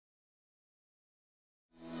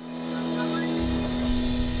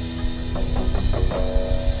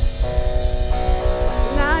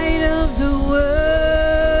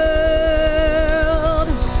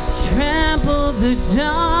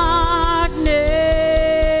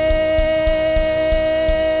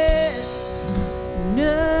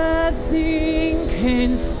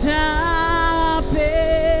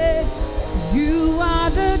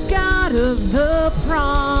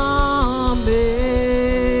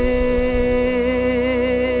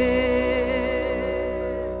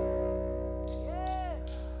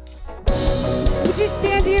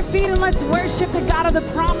your feet and let's worship the God of the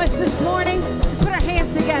promise this morning. Let's put our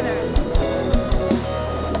hands together.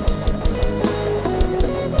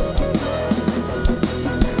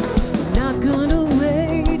 Not gonna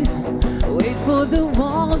wait for the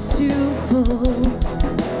walls to fall,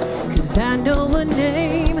 'cause I know a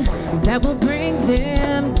name that will bring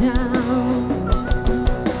them down.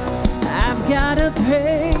 I've got a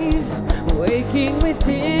praise waking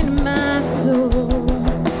within my soul.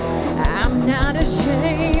 I'm not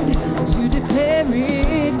ashamed to declare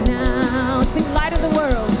it now. Sing, light of the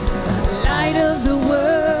world, light of the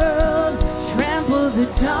world, trample the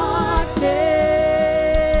darkness.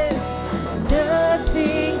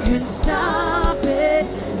 Nothing can stop it.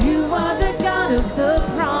 You are the God of the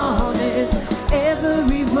promise.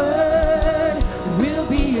 Every word will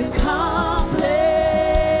be accomplished.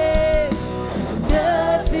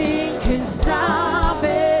 Nothing can stop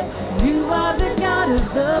it. You are the God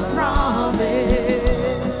of the promise.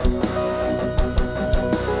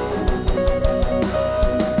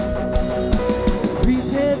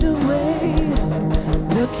 Prepare the way,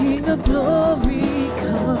 the King of glory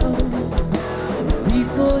comes.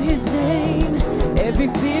 Before his name, every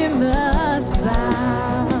fear must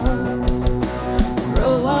bow.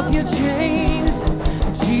 Throw off your chains,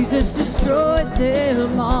 Jesus destroyed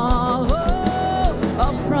them all. Oh,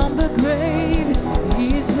 up from the grave,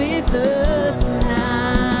 he is with us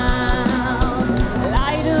now.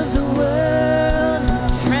 Light of the world,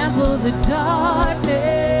 trample the darkness.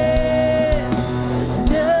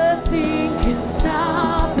 Nothing can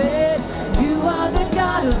stop it. You are the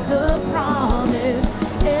God of the promise.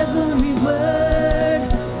 Every word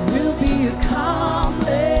will be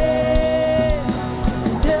accomplished.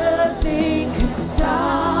 Nothing can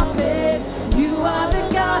stop it. You are the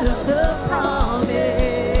God of the promise.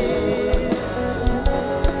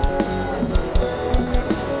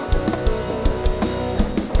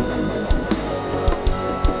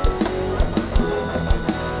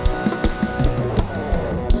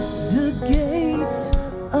 The gates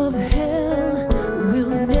of hell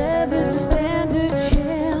will never stand a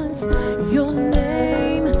chance. Your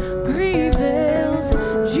name prevails,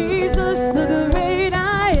 Jesus the great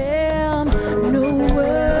I am. No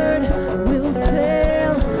word will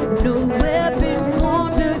fail, no weapon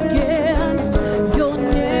formed against. Your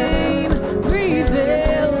name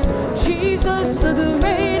prevails, Jesus the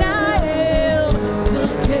great I am. The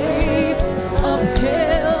gates of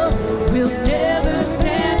hell will never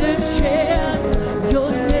stand a chance.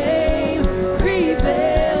 Your name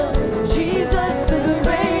prevails, Jesus the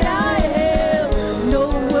great I am. No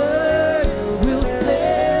word will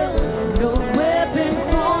fail, no weapon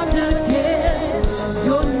formed against.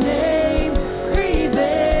 Your name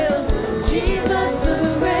prevails, Jesus the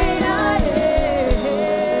great I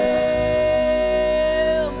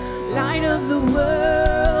am. Light of the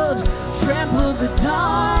world, trample the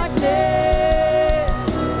darkness.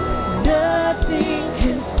 Nothing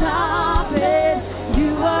can stop it.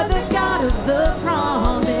 You are the God of the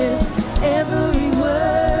promise. Every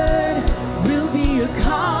word will be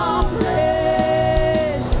accomplished.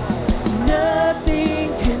 Nothing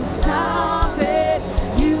can stop it.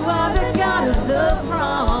 You are the God of the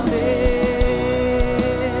promise.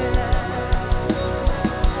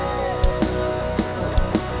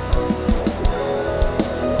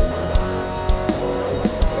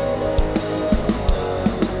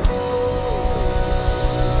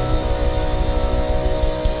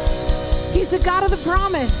 He's the God of the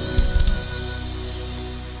promise.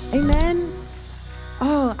 Amen.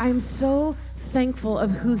 Oh, I'm so thankful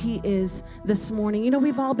of who he is this morning. You know,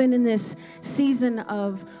 we've all been in this season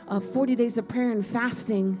of 40 days of prayer and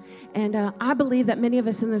fasting. And I believe that many of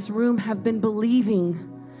us in this room have been believing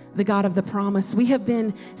the God of the promise. We have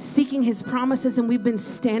been seeking his promises and we've been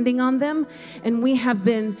standing on them, and we have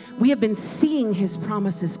been seeing his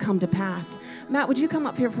promises come to pass. Matt, would you come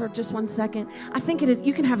up here for just 1 second? I think it is,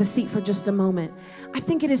 you can have a seat for just a moment. I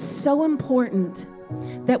think it is so important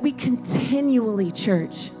that we continually,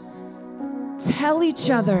 church, tell each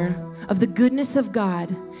other of the goodness of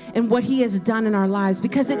God and what he has done in our lives,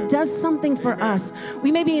 because it does something for us.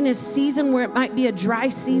 We may be in a season where it might be a dry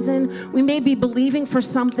season. We may be believing for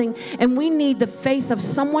something, and we need the faith of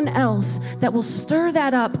someone else that will stir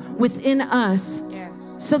that up within us.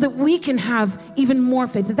 So that we can have even more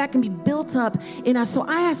faith, that can be built up in us. So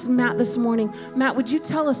I asked Matt this morning, Matt, would you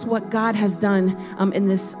tell us what God has done in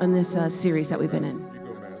this series that we've been in?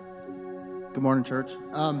 Good morning, church.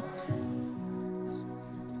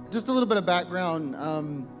 Just a little bit of background.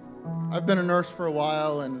 I've been a nurse for a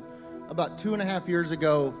while, and about 2.5 years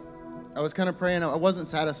ago, I was kind of praying. I wasn't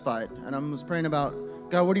satisfied, and I was praying about,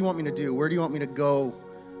 God, what do you want me to do? Where do you want me to go?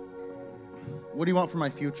 what do you want for my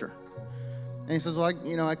future? And he says, well,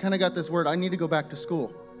 I kind of got this word. I need to go back to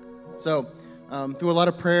school. So through a lot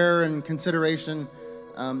of prayer and consideration,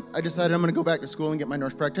 I decided I'm going to go back to school and get my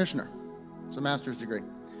nurse practitioner. It's a master's degree.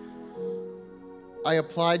 I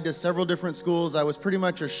applied to several different schools. I was pretty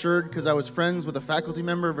much assured, because I was friends with a faculty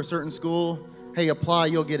member of a certain school, hey, apply,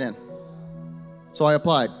 you'll get in. So I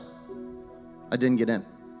applied. I didn't get in.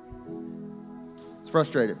 I was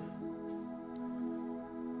frustrated.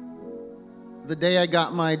 The day I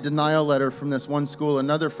got my denial letter from this one school,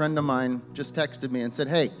 another friend of mine just texted me and said,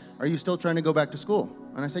 hey, are you still trying to go back to school?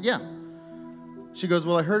 And I said, yeah. She goes,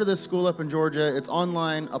 well, I heard of this school up in Georgia. It's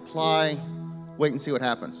online. Apply. Wait and see what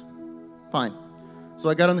happens. Fine. So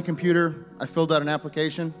I got on the computer. I filled out an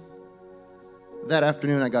application. That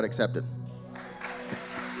afternoon, I got accepted.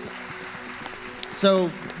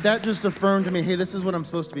 So that just affirmed to me, hey, this is what I'm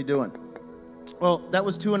supposed to be doing. Well, that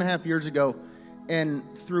was 2.5 years ago. And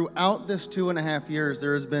throughout this 2.5 years,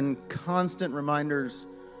 there has been constant reminders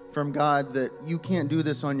from God that you can't do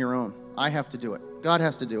this on your own. I have to do it. God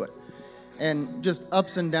has to do it. And just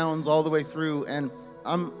ups and downs all the way through. And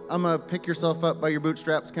I'm a pick yourself up by your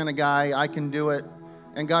bootstraps kind of guy. I can do it.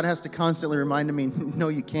 And God has to constantly remind me, no,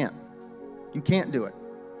 you can't. You can't do it.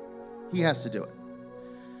 He has to do it.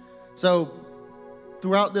 So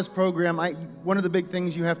throughout this program, one of the big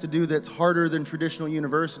things you have to do that's harder than traditional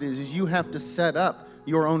universities is you have to set up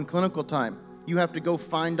your own clinical time. You have to go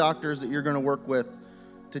find doctors that you're going to work with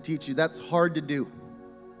to teach you. That's hard to do.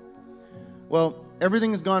 Well,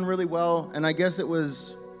 everything has gone really well, and I guess it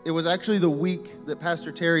was actually the week that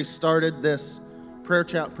Pastor Terry started this prayer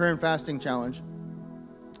and fasting challenge.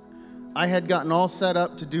 I had gotten all set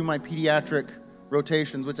up to do my pediatric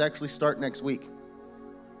rotations, which actually start next week.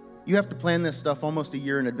 You have to plan this stuff almost a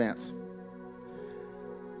year in advance.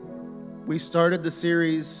 We started the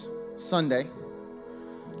series Sunday.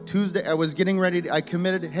 Tuesday, I was getting ready. I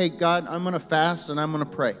committed, hey, God, I'm going to fast and I'm going to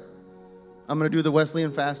pray. I'm going to do the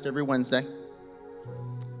Wesleyan fast every Wednesday.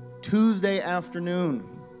 Tuesday afternoon,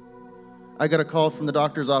 I got a call from the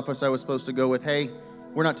doctor's office I was supposed to go with, hey,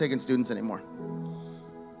 we're not taking students anymore.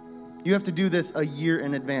 You have to do this a year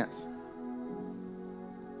in advance.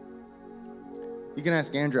 You can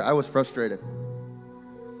ask Andrea. I was frustrated.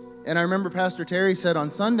 And I remember Pastor Terry said on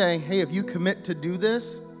Sunday, hey, if you commit to do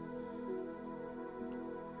this,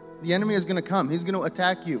 the enemy is going to come. He's going to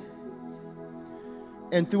attack you.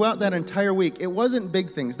 And throughout that entire week, it wasn't big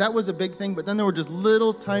things. That was a big thing, but then there were just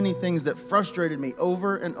little tiny things that frustrated me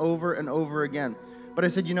over and over and over again. But I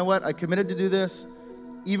said, you know what? I committed to do this.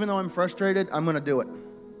 Even though I'm frustrated, I'm going to do it.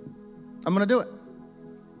 I'm going to do it.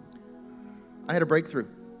 I had a breakthrough.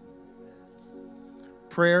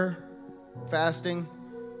 Prayer, fasting,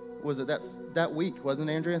 was it that week, wasn't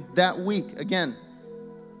it, Andrea? That week, again,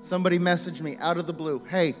 somebody messaged me out of the blue,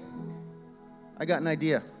 hey, I got an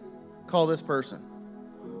idea. Call this person.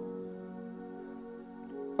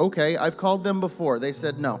 Okay, I've called them before. They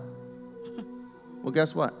said no. Well,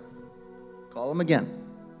 guess what? Call them again.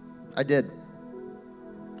 I did.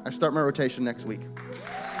 I start my rotation next week.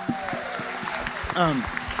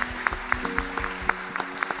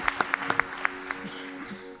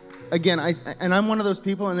 Again, I'm one of those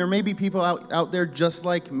people, and there may be people out there just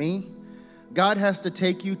like me. God has to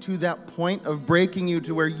take you to that point of breaking you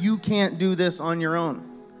to where you can't do this on your own.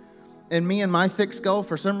 And me and my thick skull,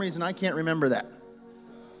 for some reason, I can't remember that.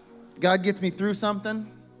 God gets me through something,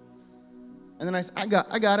 and then I say, I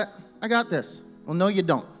got it. I got this. Well, no, you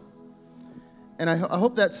don't. And I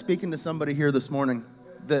hope that's speaking to somebody here this morning,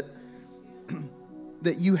 that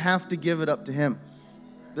you have to give it up to Him.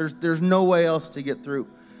 There's no way else to get through.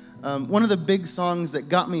 One of the big songs that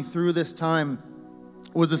got me through this time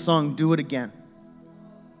was the song, Do It Again.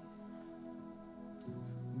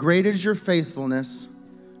 Great is your faithfulness.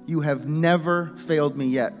 You have never failed me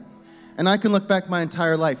yet. And I can look back my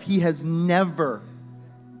entire life. He has never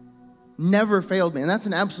failed me. And that's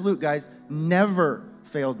an absolute, guys. Never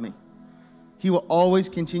failed me. He will always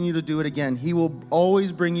continue to do it again. He will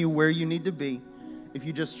always bring you where you need to be if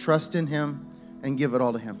you just trust in Him and give it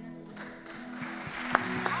all to Him.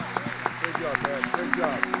 Good job, man. Good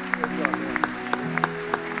job. Good job, man.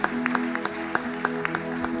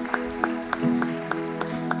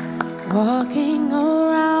 Walking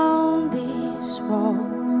around these walls,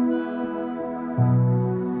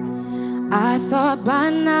 I thought by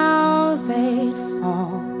now they'd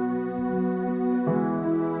fall,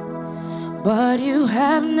 but you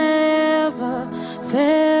have never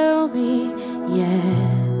failed me yet.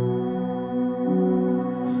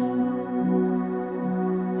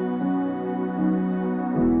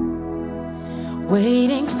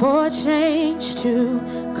 Waiting for change to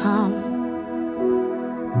come,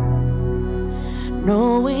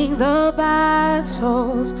 knowing the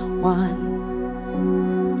battle's won.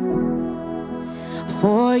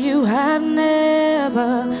 For you have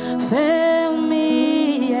never failed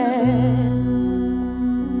me yet.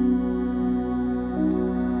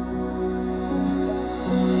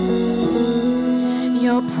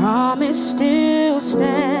 Your promise still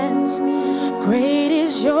stands. Great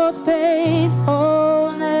is your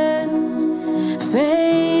faithfulness,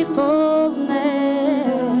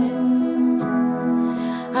 faithfulness.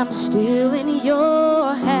 I'm still in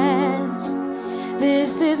your hands.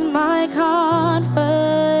 This is my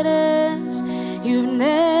confidence. You've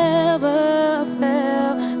never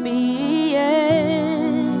failed me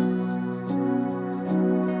yet.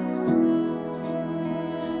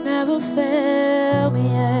 Never failed me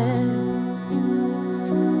yet.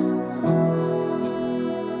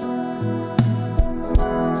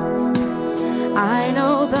 I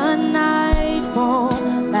know the night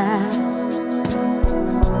won't last.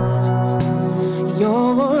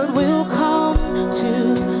 Your word will come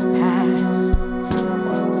to pass.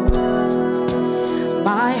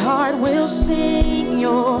 My heart will sing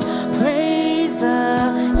your praise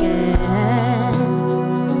again.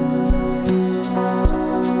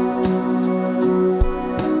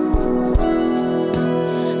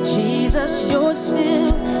 Jesus, you're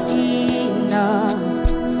still enough.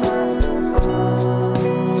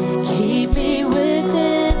 Keep me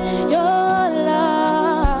within your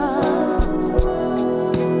love.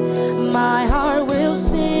 My heart will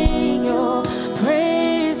sing your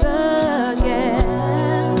praise again.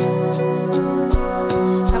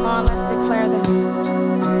 Come on, let's declare this.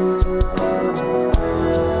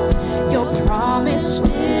 Your promise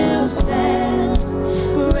still stands.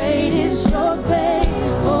 Great is your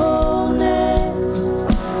faithfulness,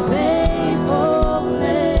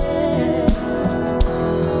 faithfulness.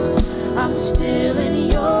 I'm still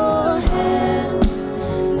in your hands.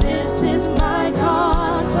 This is my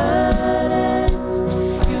confidence.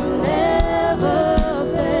 You never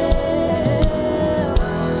fail.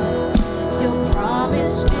 Your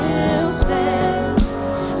promise still stands.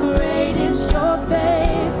 Great is your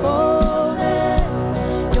faithfulness,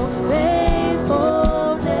 your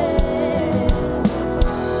faithfulness.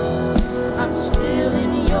 I'm still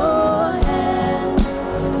in your hands.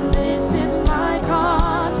 This is my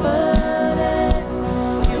confidence.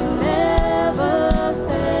 You never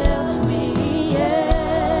fail me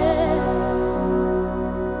yet.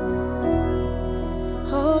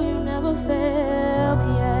 Oh, you never fail me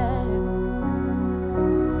yet.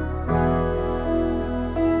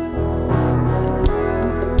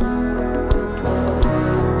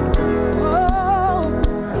 Oh,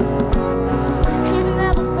 he's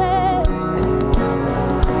never failed.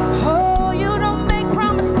 Oh, you don't make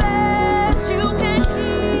promises you can't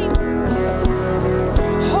keep.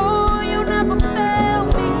 Oh, you never fail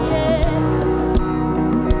me yet.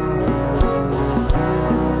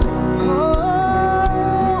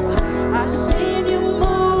 Oh, I've seen you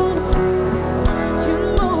move. You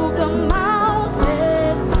move the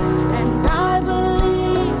mountains, and I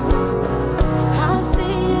believe I'll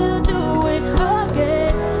see you do it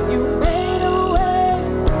again. You made a way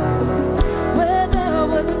where there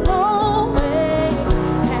was no way,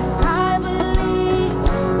 and I believe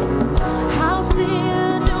I'll see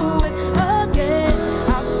you do it again.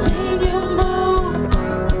 I've seen you move.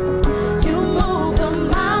 You move the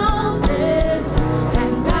mountains,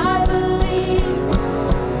 and I believe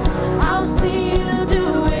I'll see you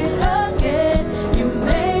do it again. You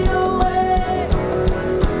made a way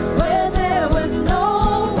where there was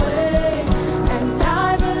no way, and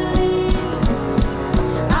I believe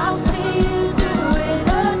I'll see you do it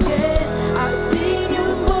again. I've seen you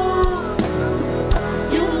move.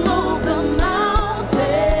 You move the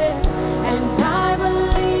mountains, and I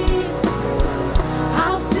believe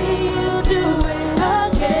I'll see you do it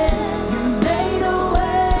again. You made a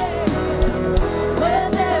way where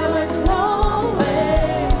there was no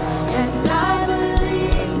way, and I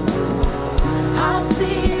believe I'll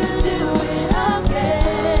see you do it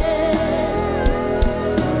again.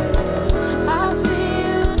 I'll see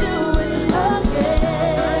you do it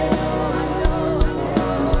again.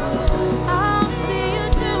 I'll see you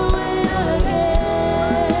do it again.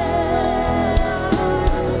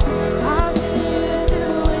 I'll see you do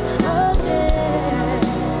it again.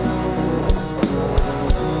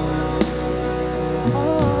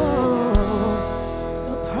 Oh,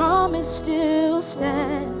 your promise still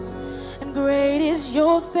stands, and great is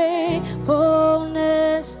your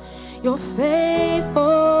faithfulness, your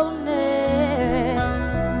faithfulness.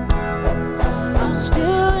 I'm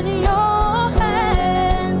still in your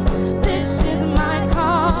hands. This is my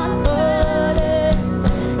confidence.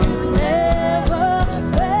 You've never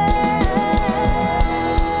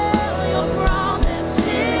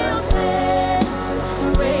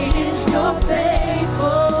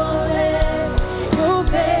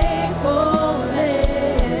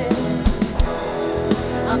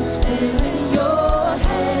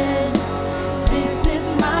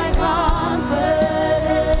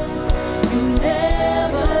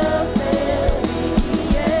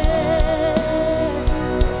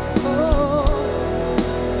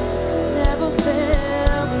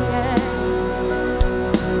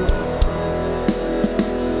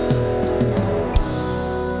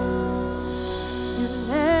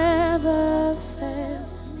never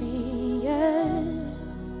failed me yet.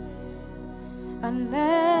 I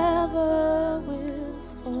never will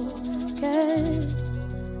forget.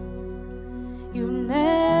 You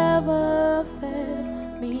never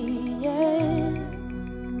failed me yet.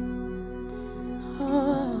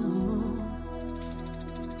 Oh,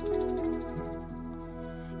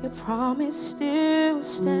 your promise still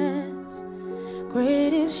stands.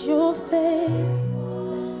 Great is your faith.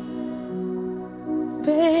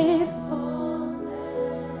 Faithful,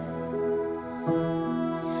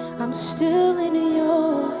 I'm still in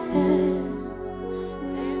your hands.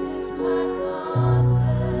 This is my confidence.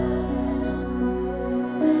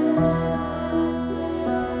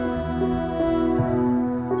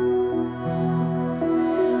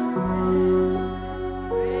 Still stands.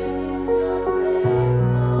 Great is your faithfulness.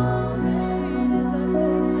 Great is our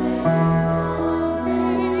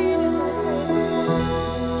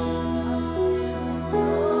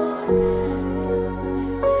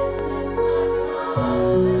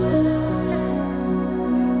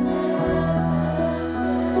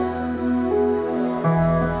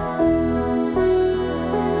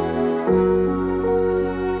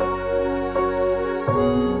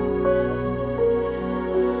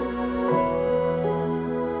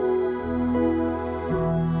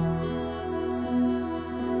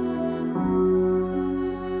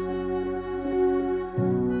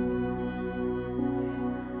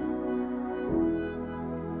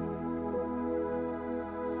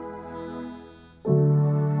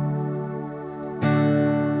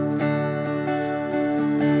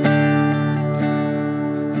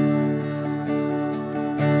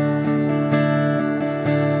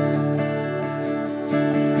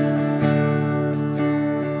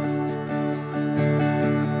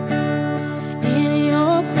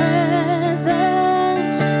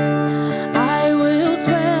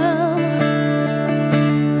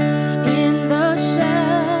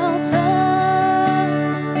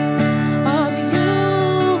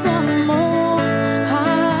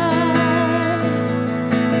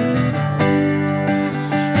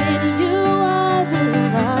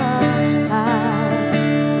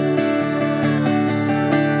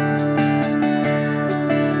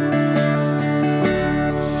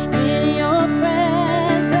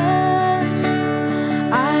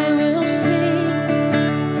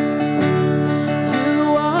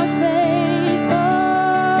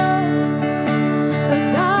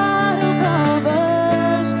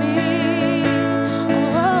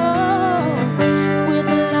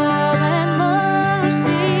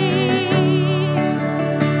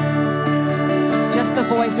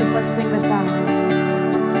voices, let's sing this out.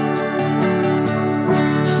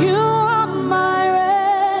 You are my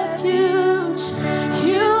refuge,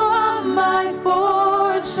 you are my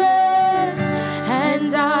fortress,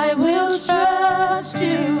 and I will trust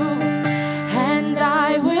you, and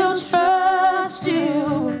I will trust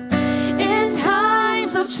you in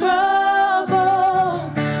times of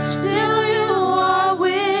trouble. Still you are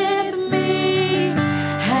with me,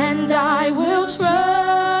 and I will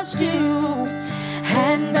trust you.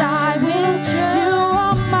 And I will trust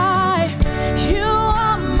you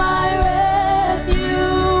are my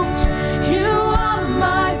refuge, you are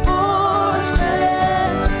my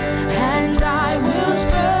fortress, and I will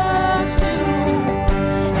trust you,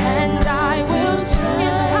 and I will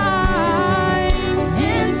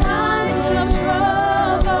in times of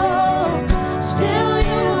trouble, still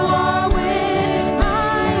you are with,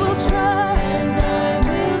 I will trust, and I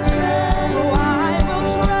will trust, oh, I will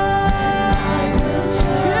trust.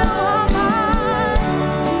 You are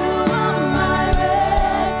my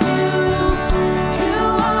refuge, you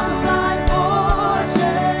are my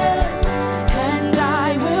fortress, and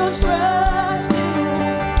I will trust you,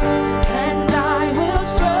 and I will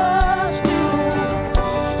trust you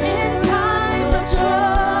in times of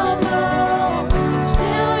trouble.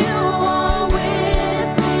 Still you are with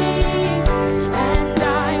me, and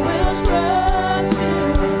I will trust you,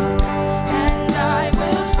 and I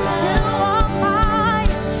will trust you.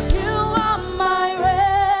 You are my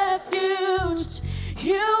refuge,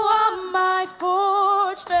 you are my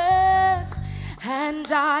fortress, and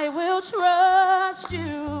I will trust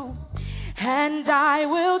you, and I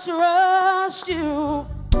will trust you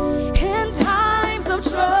in times of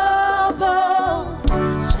trouble.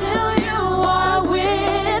 Still you are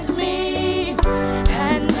with me,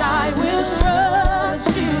 and I will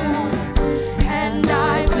trust you, and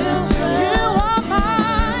I will trust you. Are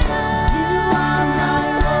mine. You are my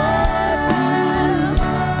refuge,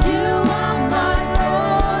 you are my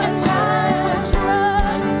fortress, and I will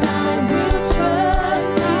trust, I will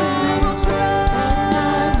trust, I will trust,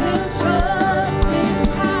 I will trust in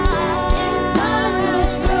times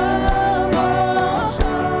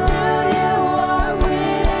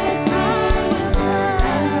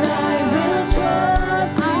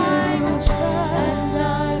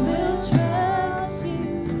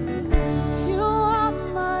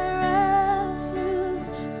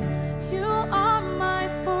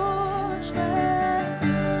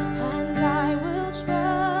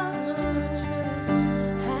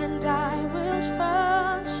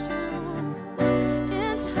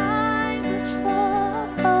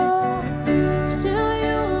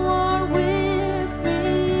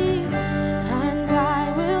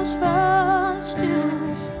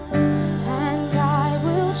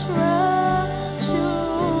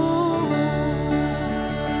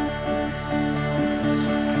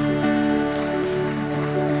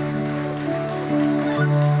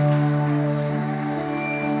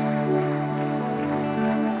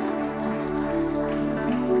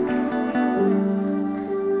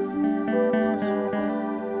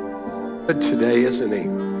Today, isn't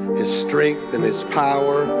he? His strength and his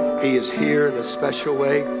power, he is here in a special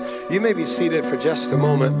way. You may be seated for just a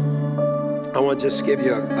moment. I want to just give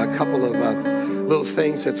you a couple of little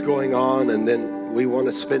things that's going on, and then we want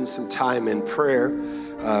to spend some time in prayer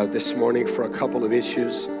this morning for a couple of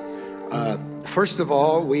issues. First of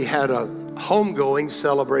all, we had a homegoing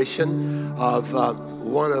celebration of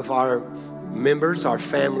one of our members, our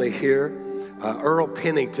family here, Earl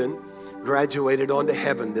Pennington, graduated on to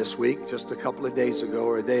heaven this week, just a couple of days ago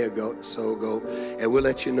or a day ago, and we'll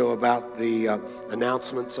let you know about the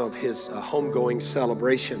announcements of his homegoing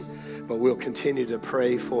celebration. But we'll continue to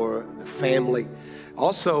pray for the family.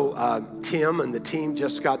 Also, Tim and the team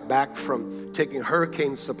just got back from taking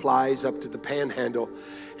hurricane supplies up to the Panhandle,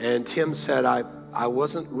 and Tim said, I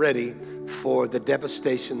wasn't ready for the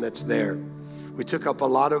devastation that's there. We took up a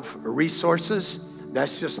lot of resources.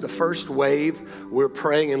 That's just the first wave. We're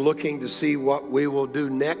praying and looking to see what we will do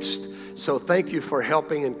next. So thank you for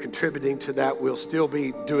helping and contributing to that. We'll still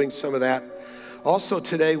be doing some of that. Also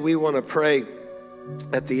today, we want to pray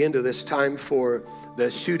at the end of this time for the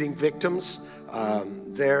shooting victims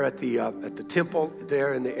there at the temple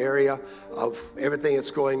there in the area of everything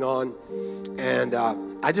that's going on. And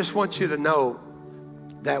I just want you to know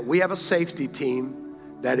that we have a safety team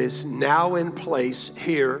that is now in place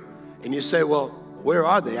here. And you say, well, where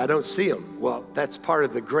are they? I don't see them. Well, that's part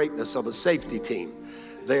of the greatness of a safety team.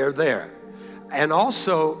 They are there. And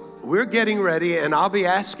also, we're getting ready, and I'll be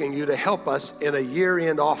asking you to help us in a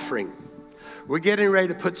year-end offering. We're getting ready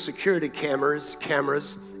to put security cameras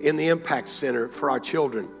in the impact center for our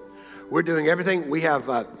children. We're doing everything. We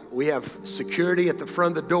have security at the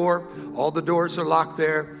front of the door. All the doors are locked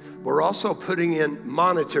there. We're also putting in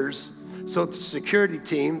monitors. So the security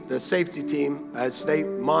team, the safety team, as they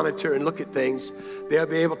monitor and look at things, they'll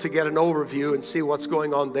be able to get an overview and see what's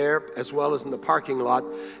going on there as well as in the parking lot.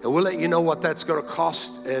 And we'll let you know what that's going to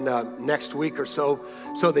cost in next week or so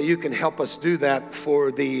that you can help us do that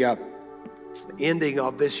for the ending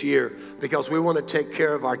of this year, because we want to take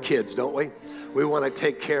care of our kids, don't we? We want to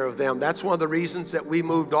take care of them. That's one of the reasons that we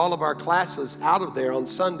moved all of our classes out of there on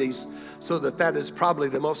Sundays, so that is probably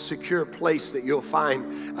the most secure place that you'll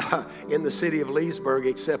find in the city of Leesburg,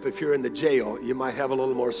 except if you're in the jail. You might have a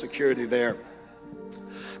little more security there.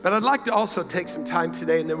 But I'd like to also take some time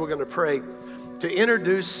today, and then we're going to pray, to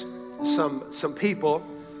introduce some people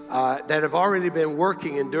that have already been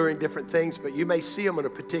working and doing different things, but you may see them in a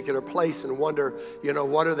particular place and wonder,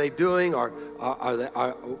 what are they doing,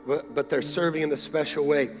 but they're serving in a special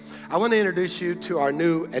way. I want to introduce you to our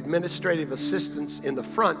new administrative assistants in the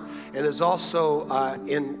front, and is also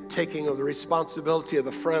in taking of the responsibility of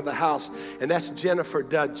the front of the house, and that's Jennifer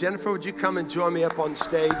Dudd. Jennifer, would you come and join me up on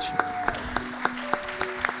stage?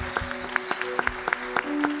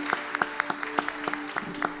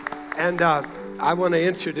 And I want to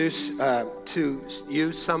introduce to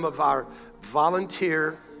you some of our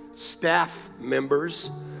volunteer staff members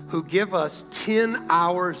who give us 10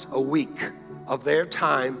 hours a week of their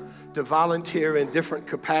time to volunteer in different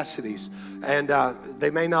capacities. And they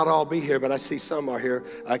may not all be here, but I see some are here.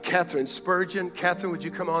 Catherine Spurgeon. Catherine, would you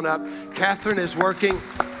come on up? Catherine is working.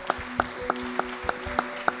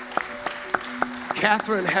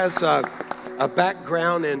 Catherine has a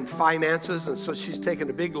background in finances, and so she's taken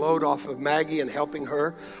a big load off of Maggie and helping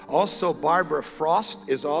her. Also, Barbara Frost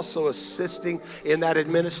is also assisting in that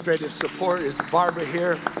administrative support. Is Barbara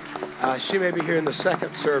here? She may be here in the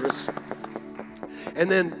second service.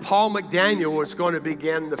 And then Paul McDaniel is going to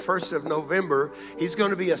begin the 1st of November. He's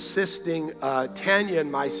going to be assisting Tanya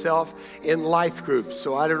and myself in life groups.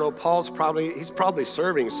 So I don't know, he's probably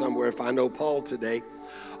serving somewhere if I know Paul today.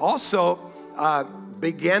 Also,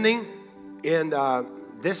 beginning in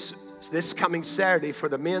this coming Saturday for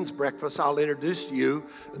the men's breakfast, I'll introduce to you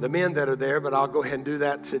the men that are there, but I'll go ahead and do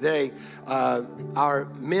that today. Our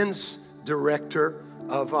men's director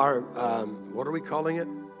of our, what are we calling it?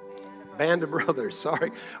 Band of Brothers,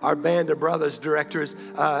 sorry. Our Band of Brothers director is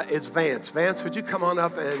Vance. Vance, would you come on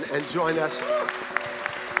up and join us?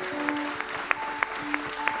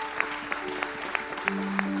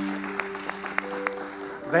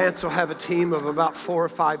 Vance will have a team of about 4 or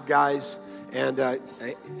 5 guys, and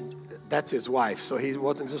that's his wife, so he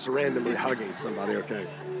wasn't just randomly hugging somebody, okay?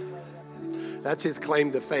 That's his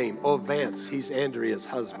claim to fame. Oh, Vance, he's Andrea's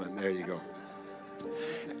husband. There you go.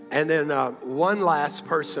 And then one last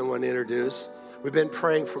person I want to introduce. We've been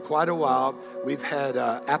praying for quite a while. We've had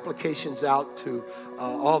applications out to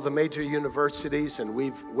all the major universities, and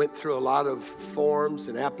we've went through a lot of forms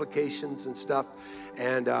and applications and stuff.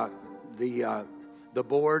 And the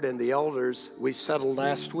board and the elders, we settled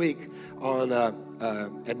last week on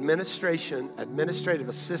administrative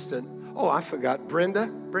assistant Oh, I forgot. Brenda.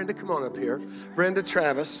 Brenda, come on up here. Brenda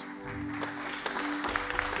Travis.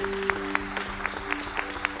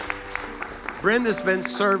 Brenda's been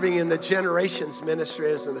serving in the Generations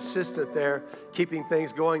Ministry as an assistant there, keeping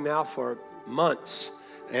things going now for months.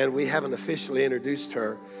 And we haven't officially introduced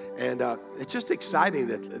her. And it's just exciting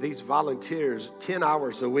that these volunteers, 10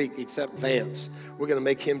 hours a week, except Vance, we're going to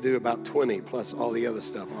make him do about 20 plus all the other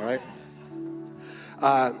stuff, all right?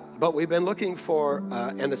 But we've been looking for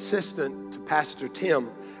an assistant to Pastor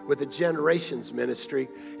Tim with the Generations Ministry.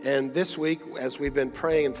 And this week, as we've been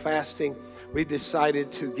praying and fasting, we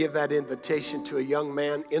decided to give that invitation to a young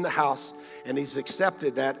man in the house, and he's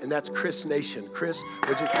accepted that, and that's Chris Nation. Chris,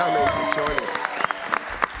 would you come in and join us?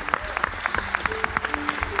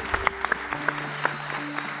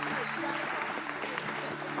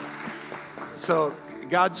 So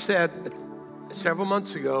God said several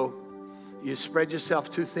months ago, you spread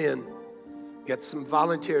yourself too thin. Get some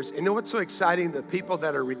volunteers. And you know what's so exciting? The people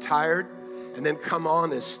that are retired and then come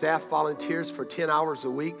on as staff volunteers for 10 hours a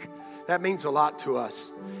week, that means a lot to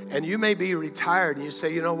us. And you may be retired and you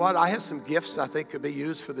say, you know what? I have some gifts I think could be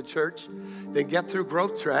used for the church. Then get through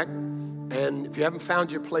Growth Track. And if you haven't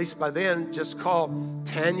found your place by then, just call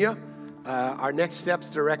Tanya, our Next Steps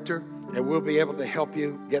director, and we'll be able to help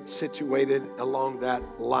you get situated along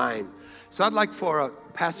that line. So I'd like for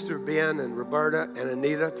Pastor Ben and Roberta and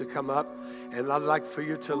Anita to come up, and I'd like for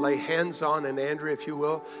you to lay hands on, and Andrea, if you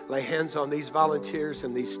will, lay hands on these volunteers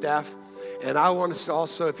and these staff. And I want us to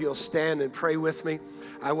also, if you'll stand and pray with me,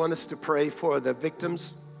 I want us to pray for the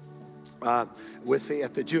victims at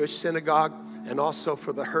the Jewish synagogue, and also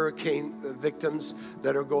for the hurricane victims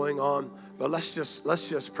that are going on. But let's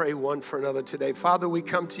just pray one for another today. Father, we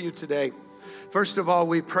come to you today. First of all,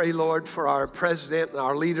 we pray, Lord, for our president and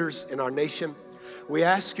our leaders in our nation. We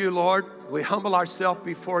ask you, Lord, we humble ourselves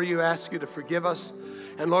before you, ask you to forgive us.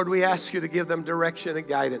 And Lord, we ask you to give them direction and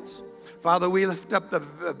guidance. Father, we lift up the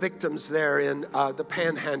victims there in the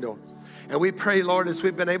Panhandle. And we pray, Lord, as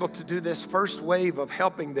we've been able to do this first wave of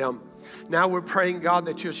helping them, now we're praying, God,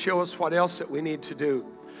 that you'll show us what else that we need to do.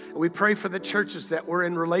 And we pray for the churches that we're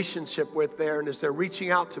in relationship with there, and as they're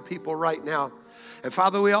reaching out to people right now. And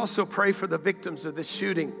Father, we also pray for the victims of this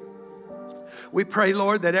shooting. We pray,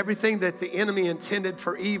 Lord, that everything that the enemy intended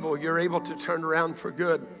for evil, you're able to turn around for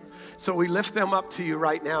good. So we lift them up to you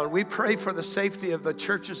right now, and we pray for the safety of the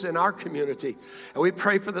churches in our community. And we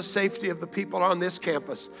pray for the safety of the people on this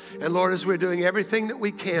campus. And Lord, as we're doing everything that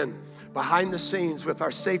we can behind the scenes with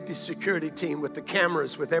our safety security team, with the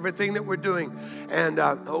cameras, with everything that we're doing. And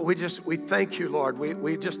we thank you, Lord.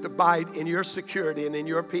 We just abide in your security and in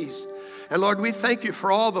your peace. And Lord, we thank you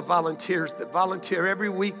for all the volunteers that volunteer every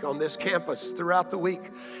week on this campus throughout the week.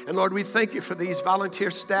 And Lord, we thank you for these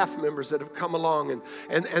volunteer staff members that have come along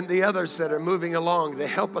and the others that are moving along to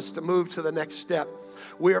help us to move to the next step.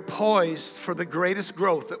 We are poised for the greatest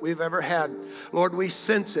growth that we've ever had. Lord, we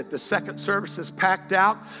sense it. The second service is packed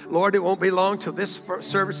out. Lord, it won't be long till this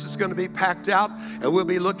service is going to be packed out, and we'll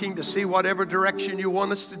be looking to see whatever direction you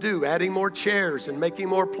want us to do, adding more chairs and making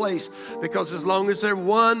more place, because as long as there's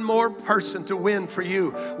one more person to win for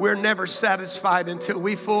you, we're never satisfied until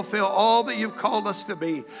we fulfill all that you've called us to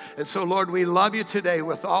be. And so, Lord, we love you today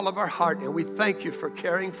with all of our heart, and we thank you for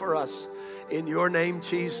caring for us. In your name,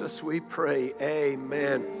 Jesus, we pray.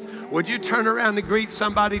 Amen. Would you turn around and greet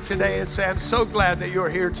somebody today and say, I'm so glad that you're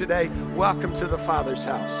here today. Welcome to the Father's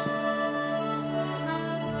house.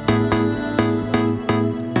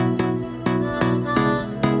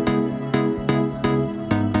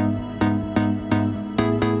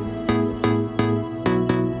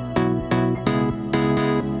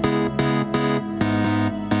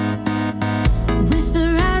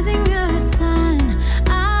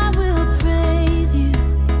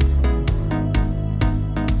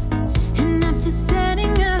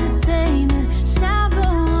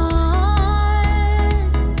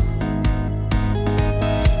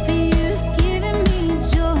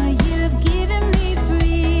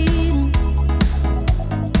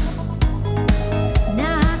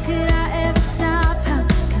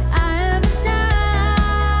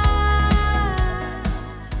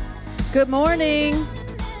 Good morning.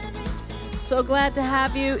 So glad to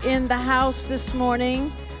have you in the house this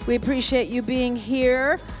morning. We appreciate you being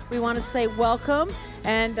here. We want to say welcome.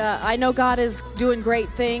 And I know God is doing great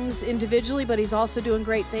things individually, but he's also doing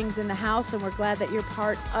great things in the house, and we're glad that you're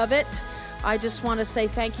part of it. I just want to say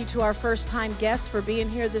thank you to our first-time guests for being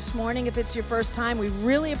here this morning. If it's your first time, we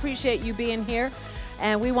really appreciate you being here.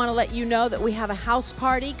 And we want to let you know that we have a house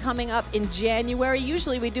party coming up in January.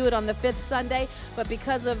 Usually we do it on the 5th Sunday, but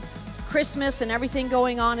because of Christmas and everything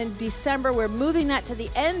going on in December. We're moving that to the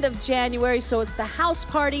end of January, so it's the house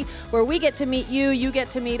party where we get to meet you, you get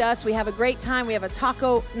to meet us. We have a great time. We have a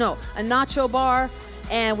nacho bar,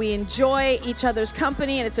 and we enjoy each other's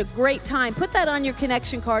company, and it's a great time. Put that on your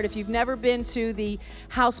connection card. If you've never been to the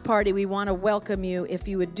house party, we want to welcome you. If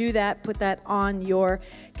you would do that, put that on your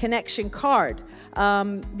connection card.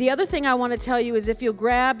 The other thing I want to tell you is if you'll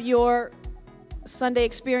grab your Sunday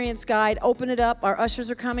Experience Guide, open it up. Our ushers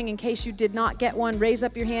are coming. In case you did not get one, raise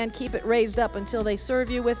up your hand. Keep it raised up until they serve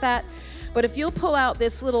you with that. But if you'll pull out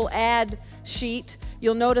this little ad sheet,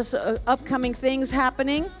 you'll notice upcoming things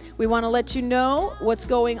happening. We want to let you know what's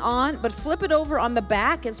going on, but flip it over on the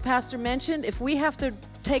back, as Pastor mentioned. If we have to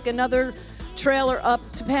take another trailer up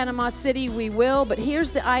to Panama City, we will, but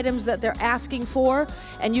here's the items that they're asking for,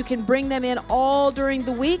 and you can bring them in all during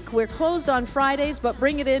the week. We're closed on Fridays, but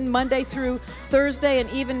bring it in Monday through Thursday and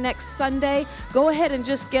even next Sunday. Go ahead and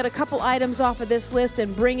just get a couple items off of this list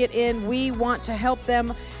and bring it in. We want to help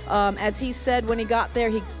them. As he said when he got there,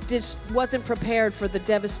 he just wasn't prepared for the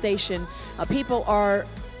devastation. People are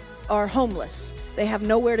homeless. They have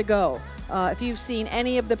nowhere to go. If you've seen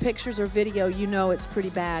any of the pictures or video, you know it's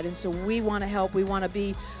pretty bad. And so we want to help. We want to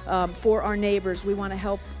be for our neighbors. We want to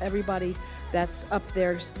help everybody that's up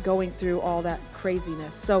there going through all that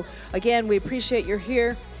craziness. So again, we appreciate you're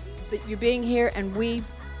here, that you're being here, and we're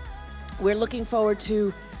looking forward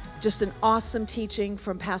to just an awesome teaching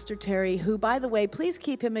from Pastor Terry, who, by the way, please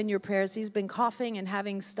keep him in your prayers. He's been coughing and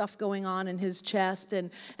having stuff going on in his chest,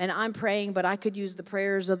 and I'm praying, but I could use the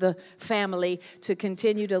prayers of the family to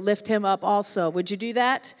continue to lift him up also. Would you do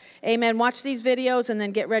that? Amen. Watch these videos and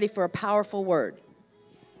then get ready for a powerful word.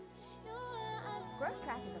 Growth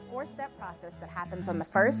Track is a 4-step process that happens on the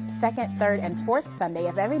first, second, third, and fourth Sunday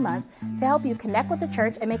of every month to help you connect with the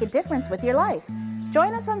church and make a difference with your life.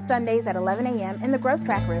 Join us on Sundays at 11 a.m. in the Growth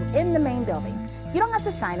Track room in the main building. You don't have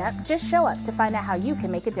to sign up, just show up to find out how you can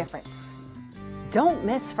make a difference. Don't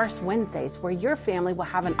miss First Wednesdays, where your family will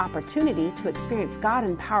have an opportunity to experience God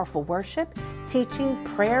in powerful worship, teaching,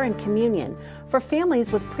 prayer, and communion. For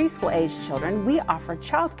families with preschool-aged children, we offer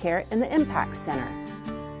childcare in the Impact Center.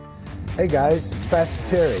 Hey guys, it's Pastor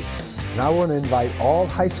Terry, and I want to invite all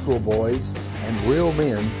high school boys and real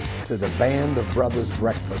men to the Band of Brothers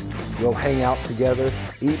Breakfast. We'll hang out together,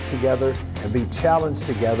 eat together, and be challenged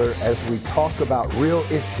together as we talk about real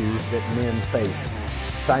issues that men face.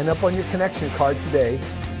 Sign up on your connection card today,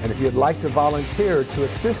 and if you'd like to volunteer to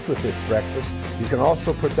assist with this breakfast, you can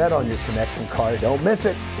also put that on your connection card. Don't miss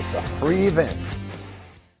it. It's a free event.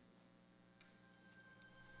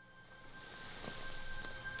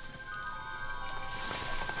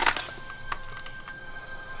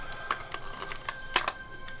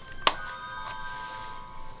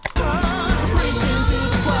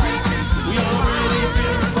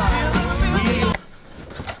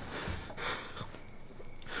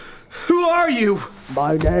 You?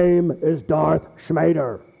 My name is Darth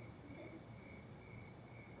Schmader.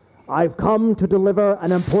 I've come to deliver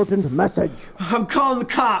an important message. I'm calling the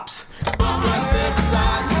cops.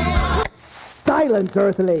 Silence,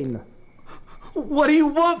 Earthling. What do you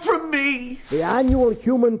want from me? The annual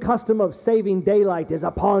human custom of saving daylight is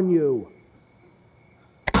upon you.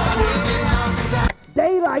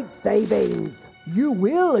 Daylight savings! You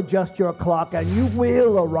will adjust your clock and you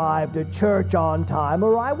will arrive to church on time,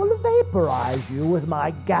 or I will vaporize you with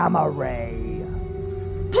my gamma ray.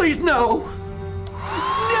 Please, no! No!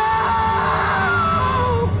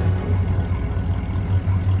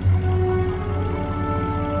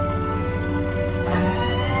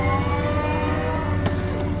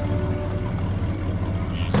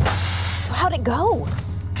 So how'd it go?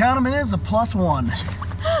 Count 'em, it is a +1.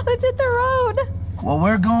 Let's hit the road. Well,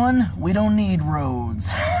 we're going, we don't need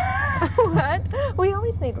roads. What? We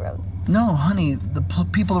always need roads. No, honey, the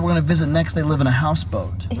people that we're going to visit next, they live in a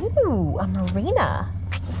houseboat. Ew, a marina.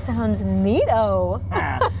 Sounds neato.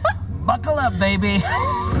 Buckle up, baby.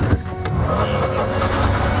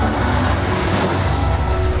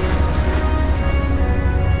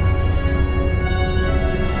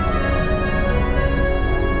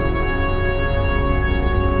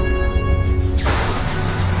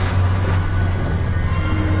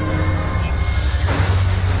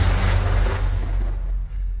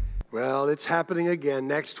 Well, it's happening again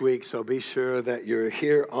next week, so be sure that you're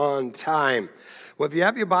here on time. Well, if you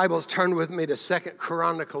have your Bibles, turn with me to 2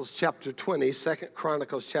 Chronicles chapter 20. 2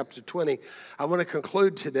 Chronicles chapter 20. I want to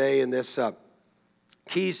conclude today in this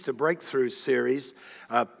Keys to Breakthrough series.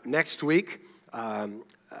 Next week,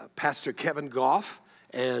 Pastor Kevin Goff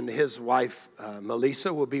and his wife,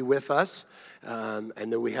 Melissa, will be with us. And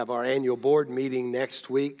then we have our annual board meeting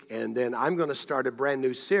next week. And then I'm going to start a brand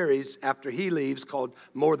new series after he leaves called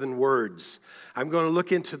More Than Words. I'm going to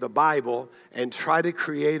look into the Bible and try to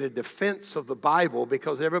create a defense of the Bible,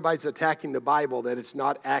 because everybody's attacking the Bible, that it's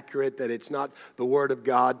not accurate, that it's not the Word of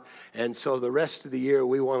God. And so the rest of the year,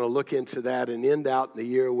 we want to look into that and end out the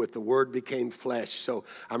year with the Word became flesh. So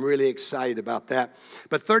I'm really excited about that.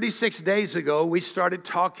 But 36 days ago, we started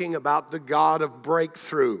talking about the God of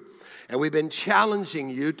breakthrough. And we've been challenging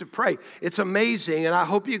you to pray. It's amazing, and I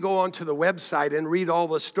hope you go onto the website and read all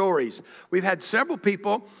the stories. We've had several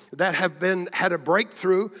people that have had a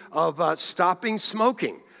breakthrough of stopping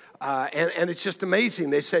smoking. And it's just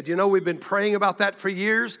amazing. They said, we've been praying about that for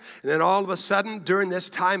years, and then all of a sudden, during this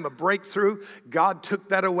time of breakthrough, God took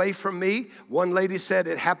that away from me. One lady said,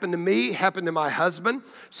 it happened to me, happened to my husband.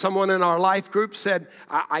 Someone in our life group said,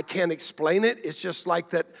 I can't explain it. It's just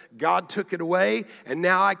like that God took it away, and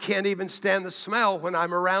now I can't even stand the smell when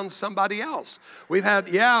I'm around somebody else. We've had,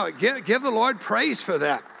 give the Lord praise for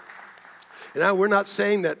that. Now, we're not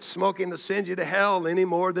saying that smoking will send you to hell any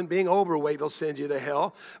more than being overweight will send you to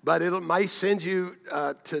hell, but it might send you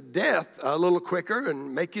to death a little quicker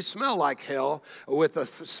and make you smell like hell with the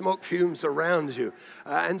smoke fumes around you.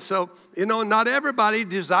 And so, not everybody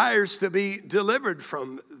desires to be delivered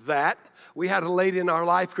from that. We had a lady in our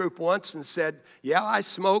life group once and said, I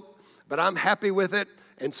smoke, but I'm happy with it,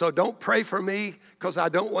 and so don't pray for me because I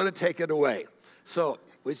don't want to take it away. So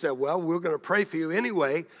we said, well, we're going to pray for you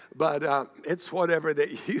anyway, but it's whatever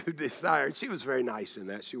that you desire. And she was very nice in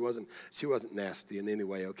that. She wasn't nasty in any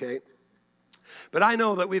way, okay? But I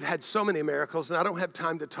know that we've had so many miracles, and I don't have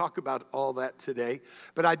time to talk about all that today.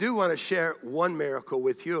 But I do want to share one miracle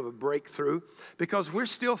with you of a breakthrough, because we're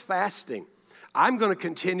still fasting. I'm going to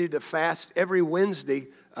continue to fast every Wednesday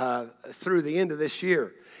through the end of this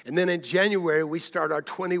year. And then in January, we start our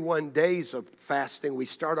 21 days of fasting. We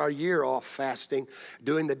start our year off fasting,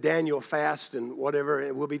 doing the Daniel fast and whatever,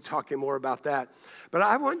 and we'll be talking more about that. But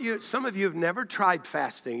I want you, some of you have never tried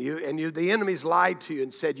fasting, the enemy's lied to you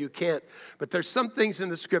and said you can't. But there's some things in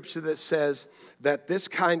the scripture that says that this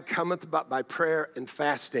kind cometh about by prayer and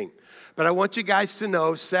fasting. But I want you guys to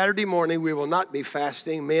know, Saturday morning, we will not be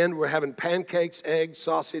fasting. Men, we're having pancakes, eggs,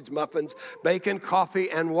 sausage, muffins, bacon, coffee,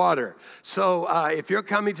 and water. So if you're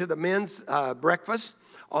coming to the men's breakfast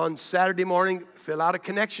on Saturday morning, fill out a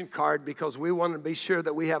connection card, because we want to be sure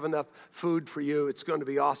that we have enough food for you. It's going to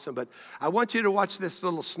be awesome. But I want you to watch this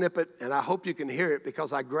little snippet, and I hope you can hear it,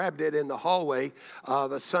 because I grabbed it in the hallway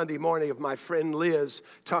of a Sunday morning of my friend Liz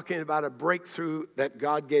talking about a breakthrough that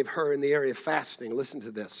God gave her in the area of fasting. Listen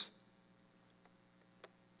to this.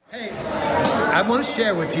 Hey, I want to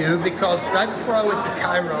share with you, because right before I went to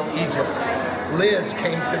Cairo, Egypt, Liz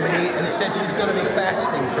came to me and said she's going to be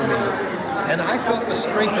fasting for me. And I felt the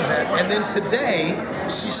strength of that. And then today,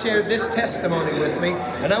 she shared this testimony with me.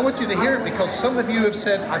 And I want you to hear it, because some of you have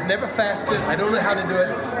said, I've never fasted, I don't know how to do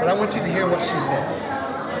it, but I want you to hear what she said.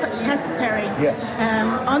 Pastor Terry. Yes.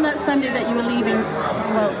 On that Sunday that you were leaving,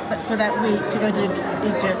 for that week to go to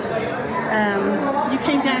Egypt, you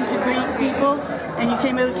came down to greet people, and you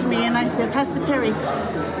came over to me, and I said, Pastor Terry,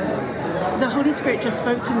 the Holy Spirit just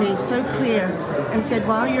spoke to me so clear and said,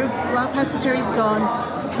 while Pastor Terry's gone,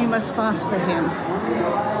 you must fast for him.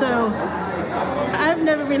 So I've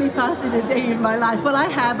never really fasted a day in my life. Well, I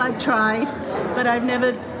have, I've tried, but I've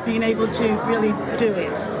never been able to really do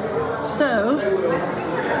it. So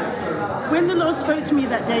when the Lord spoke to me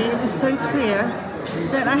that day, it was so clear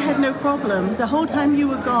that I had no problem. The whole time you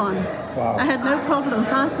were gone, wow. I had no problem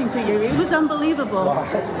fasting for you. It was unbelievable. Wow.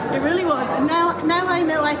 It really was. And now I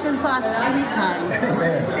know I can fast anytime.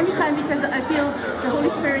 Amen. Anytime, because I feel the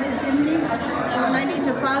Holy Spirit is in me. And when I need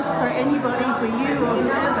to fast for anybody, for you or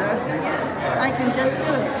whoever, I can just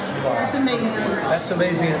do it. It's amazing. That's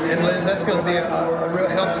amazing. And Liz, that's going to be a real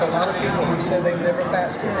help to a lot of people who said they've never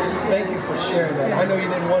fasted. Thank you for sharing that. Yeah. I know you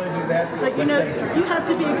didn't want to do that. But you have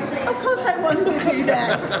to be, of course I wanted to do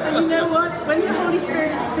that. But you know what? When the Holy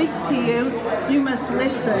Spirit speaks to you, you must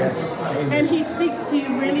listen. Yes. And he speaks to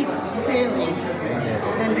you really clearly.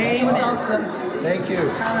 Amen. And it was awesome. Thank you.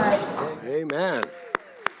 All right. Amen.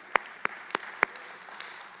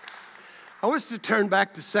 I want us to turn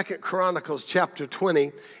back to 2 Chronicles chapter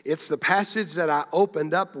 20. It's the passage that I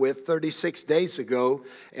opened up with 36 days ago,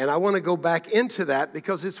 and I want to go back into that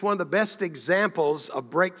because it's one of the best examples of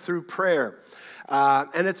breakthrough prayer.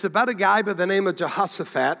 And it's about a guy by the name of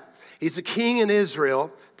Jehoshaphat. He's a king in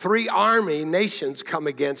Israel. 3 army nations come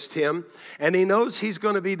against him, and he knows he's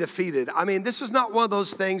going to be defeated. I mean, this is not one of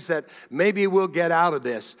those things that maybe we'll get out of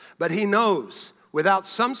this, but he knows without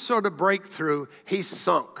some sort of breakthrough, he's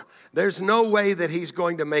sunk. There's no way that he's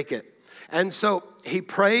going to make it. And so he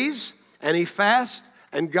prays and he fasts,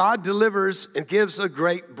 and God delivers and gives a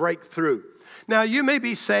great breakthrough. Now, you may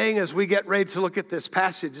be saying, as we get ready to look at this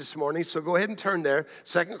passage this morning, so go ahead and turn there,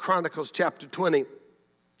 2 Chronicles chapter 20.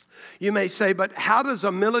 You may say, but how does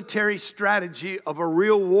a military strategy of a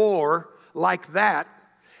real war like that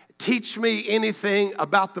teach me anything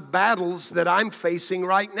about the battles that I'm facing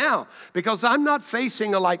right now? Because I'm not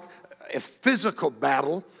facing a physical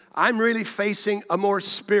battle. I'm really facing a more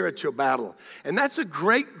spiritual battle. And that's a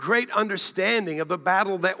great, great understanding of the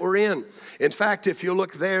battle that we're in. In fact, if you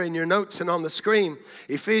look there in your notes and on the screen,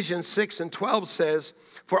 Ephesians 6:12 says,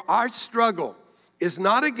 for our struggle is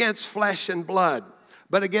not against flesh and blood,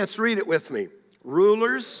 but against, read it with me,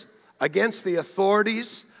 rulers, against the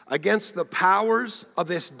authorities, against the powers of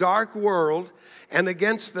this dark world, and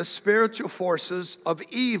against the spiritual forces of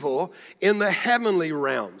evil in the heavenly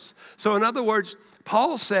realms. So in other words,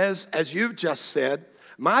 Paul says, as you've just said,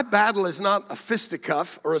 my battle is not a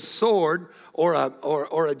fisticuff or a sword or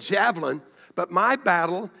a javelin, but my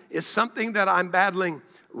battle is something that I'm battling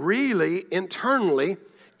really internally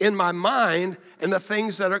in my mind and the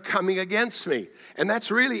things that are coming against me. And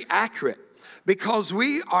that's really accurate because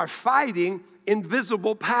we are fighting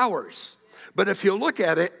invisible powers. But if you look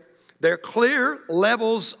at it, they're clear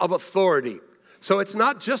levels of authority. So it's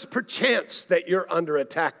not just perchance that you're under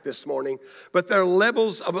attack this morning, but they're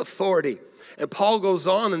levels of authority. And Paul goes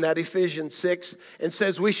on in that Ephesians 6 and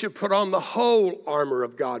says we should put on the whole armor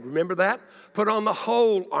of God. Remember that? Put on the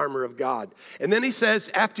whole armor of God. And then he says,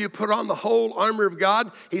 after you put on the whole armor of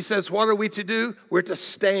God, he says, what are we to do? We're to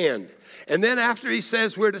stand. And then after he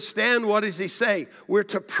says we're to stand, what does he say? We're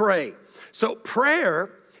to pray. So prayer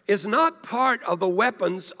is not part of the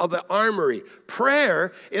weapons of the armory.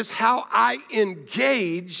 Prayer is how I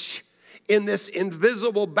engage in this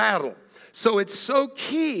invisible battle. So it's so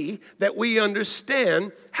key that we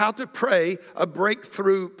understand how to pray a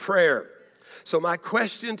breakthrough prayer. So my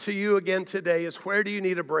question to you again today is, where do you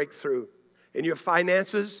need a breakthrough? In your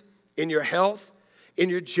finances, in your health, in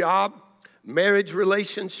your job, marriage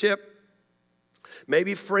relationship,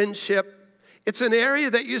 maybe friendship. It's an area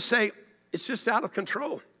that you say, it's just out of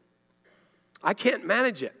control. I can't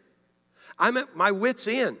manage it. I'm at my wit's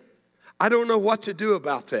end. I don't know what to do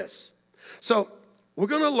about this. So we're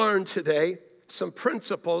going to learn today some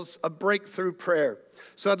principles of breakthrough prayer.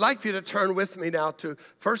 So I'd like for you to turn with me now to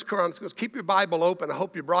 1 Chronicles. Keep your Bible open. I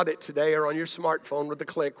hope you brought it today or on your smartphone with the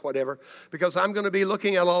click, whatever, because I'm going to be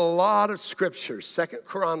looking at a lot of scriptures. 2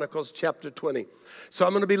 Chronicles chapter 20. So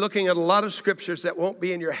I'm going to be looking at a lot of scriptures that won't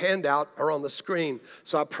be in your handout or on the screen.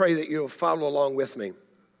 So I pray that you'll follow along with me.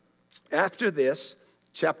 After this,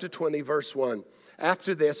 chapter 20, verse 1.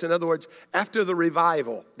 After this, in other words, after the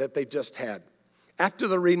revival that they just had, after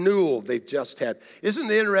the renewal they've just had.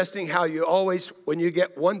 Isn't it interesting how you always, when you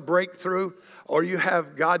get one breakthrough or you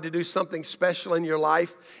have God to do something special in your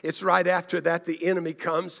life, it's right after that the enemy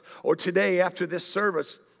comes. Or today after this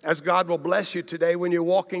service, as God will bless you today, when you're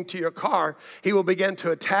walking to your car, he will begin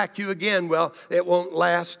to attack you again. Well, it won't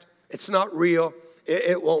last. It's not real.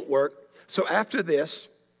 It won't work. So after this,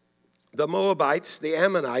 the Moabites, the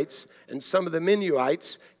Ammonites, and some of the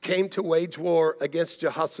Meunites came to wage war against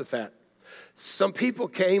Jehoshaphat. Some people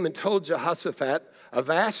came and told Jehoshaphat, a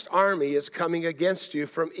vast army is coming against you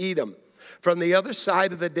from Edom, from the other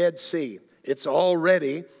side of the Dead Sea. It's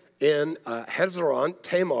already in Hazazon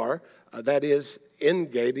Tamar, that is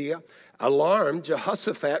in Gadi. Alarmed,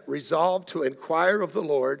 Jehoshaphat resolved to inquire of the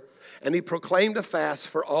Lord, and he proclaimed a fast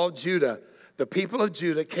for all Judah. The people of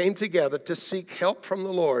Judah came together to seek help from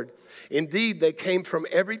the Lord. Indeed, they came from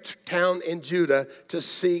every town in Judah to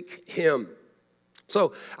seek him.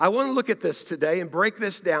 So I want to look at this today and break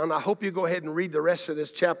this down. I hope you go ahead and read the rest of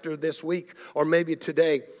this chapter this week or maybe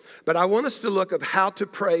today. But I want us to look at how to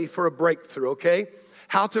pray for a breakthrough, okay?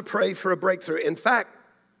 How to pray for a breakthrough. In fact,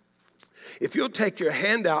 if you'll take your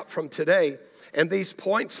handout from today and these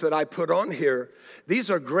points that I put on here, these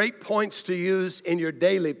are great points to use in your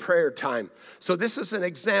daily prayer time. So this is an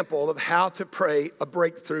example of how to pray a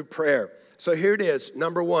breakthrough prayer. So here it is.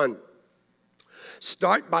 Number one,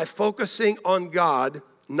 start by focusing on God,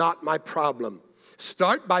 not my problem.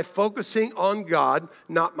 Start by focusing on God,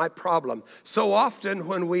 not my problem. So often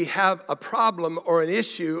when we have a problem or an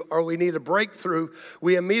issue or we need a breakthrough,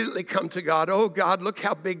 we immediately come to God. Oh, God, look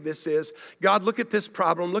how big this is. God, look at this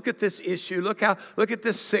problem. Look at this issue. Look at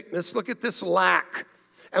this sickness. Look at this lack.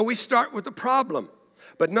 And we start with the problem.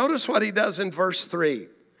 But notice what he does in verse 3.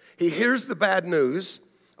 He hears the bad news.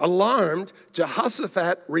 Alarmed,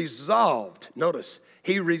 Jehoshaphat resolved. Notice,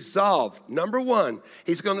 he resolved. Number one,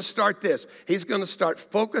 he's going to start this. He's going to start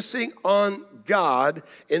focusing on God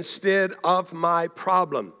instead of my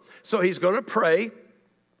problem. So he's going to pray,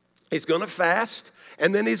 he's going to fast,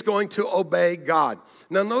 and then he's going to obey God.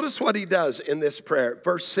 Now notice what he does in this prayer.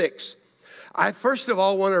 Verse 6. I first of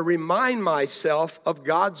all want to remind myself of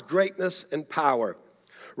God's greatness and power.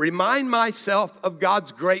 Remind myself of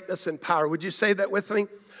God's greatness and power. Would you say that with me?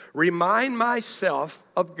 Remind myself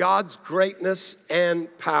of God's greatness and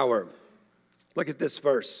power. Look at this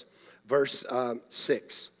verse, verse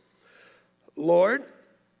 6. Lord,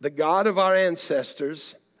 the God of our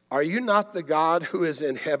ancestors, are you not the God who is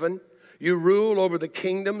in heaven? You rule over the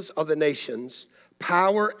kingdoms of the nations.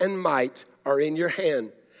 Power and might are in your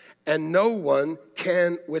hand, and no one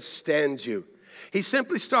can withstand you. He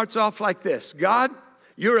simply starts off like this. God,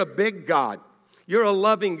 you're a big God. You're a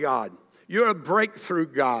loving God. You're a breakthrough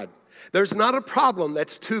God. There's not a problem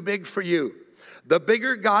that's too big for you. The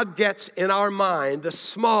bigger God gets in our mind, the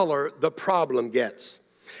smaller the problem gets.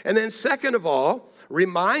 And then second of all,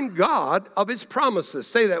 remind God of his promises.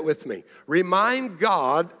 Say that with me. Remind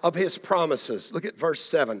God of his promises. Look at verse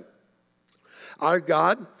 7. Our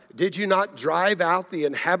God, did you not drive out the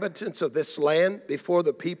inhabitants of this land before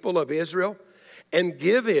the people of Israel and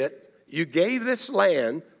you gave this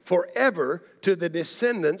land forever to the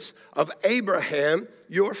descendants of Abraham,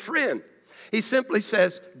 your friend? He simply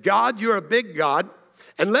says, God, you're a big God,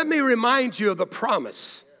 and let me remind you of the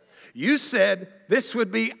promise. You said this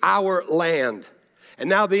would be our land, and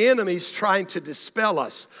now the enemy's trying to dispel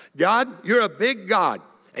us. God, you're a big God,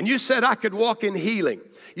 and you said I could walk in healing.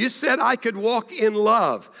 You said I could walk in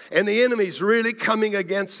love, and the enemy's really coming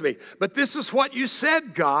against me. But this is what you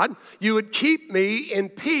said, God. You would keep me in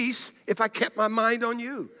peace if I kept my mind on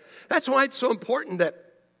you. That's why it's so important that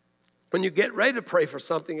when you get ready to pray for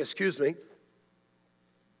something,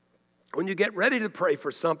 when you get ready to pray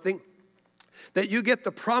for something, that you get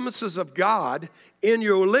the promises of God in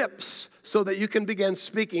your lips so that you can begin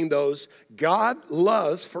speaking those. God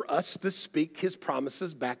loves for us to speak his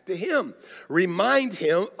promises back to him. Remind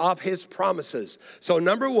him of his promises. So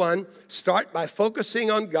number one, start by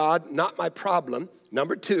focusing on God, not my problem.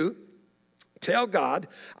 Number two, tell God,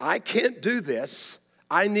 I can't do this.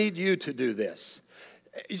 I need you to do this.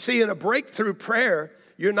 You see, in a breakthrough prayer,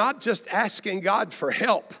 you're not just asking God for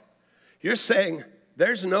help. You're saying,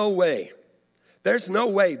 there's no way. There's no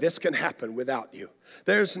way this can happen without you.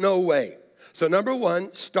 There's no way. So number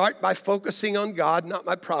one, start by focusing on God, not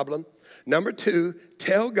my problem. Number two,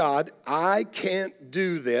 tell God, I can't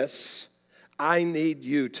do this. I need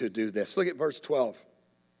you to do this. Look at verse 12.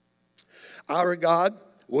 Our God,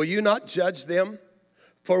 will you not judge them?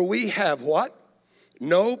 For we have what?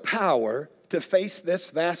 No power to face this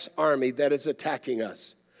vast army that is attacking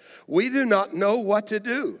us. We do not know what to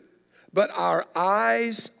do, but our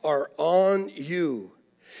eyes are on you.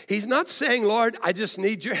 He's not saying, Lord, I just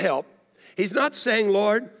need your help. He's not saying,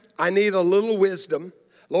 Lord, I need a little wisdom.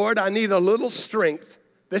 Lord, I need a little strength.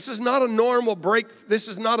 This is not a normal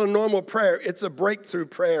prayer. It's a breakthrough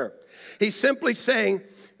prayer. He's simply saying,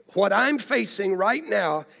 what I'm facing right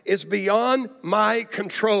now is beyond my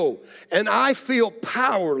control, and I feel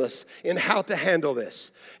powerless in how to handle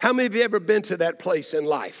this. How many of you ever been to that place in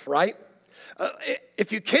life, right?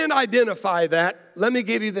 If you can't identify that, let me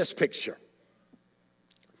give you this picture.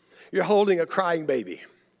 You're holding a crying baby.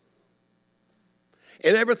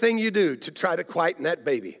 And everything you do to try to quieten that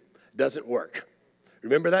baby doesn't work.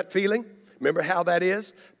 Remember that feeling? Remember how that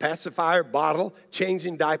is? Pacifier, bottle,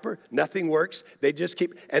 changing diaper, nothing works. They just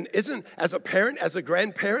keep, and as a parent, as a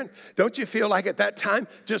grandparent, don't you feel like at that time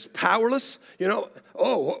just powerless? You know,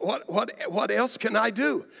 what else can I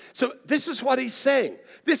do? So this is what he's saying.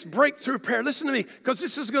 This breakthrough prayer, listen to me, because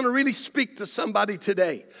this is going to really speak to somebody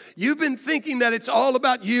today. You've been thinking that it's all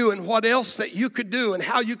about you and what else that you could do and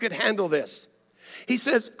how you could handle this. He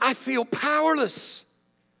says, I feel powerless.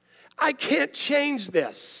 I can't change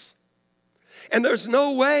this. And there's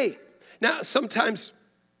no way. Now, sometimes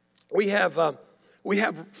we have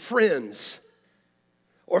friends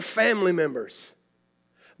or family members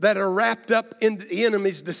that are wrapped up in the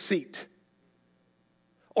enemy's deceit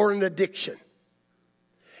or an addiction.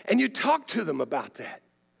 And you talk to them about that.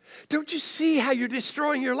 Don't you see how you're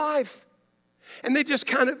destroying your life? And they just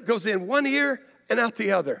kind of goes in one ear and out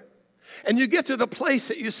the other. And you get to the place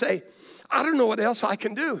that you say, I don't know what else I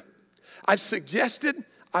can do. I've suggested,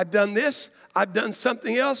 I've done this, I've done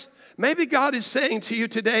something else. Maybe God is saying to you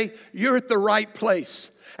today, you're at the right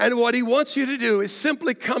place. And what he wants you to do is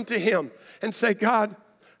simply come to him and say, God,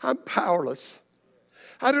 I'm powerless.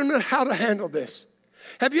 I don't know how to handle this.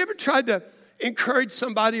 Have you ever tried to encourage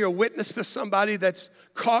somebody or witness to somebody that's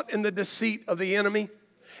caught in the deceit of the enemy,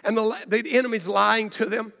 and the enemy's lying to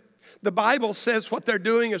them? The Bible says what they're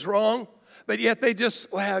doing is wrong, but yet they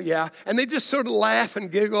just, well, yeah, and they just sort of laugh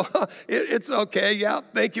and giggle. It's okay, yeah,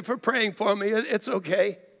 thank you for praying for me, it's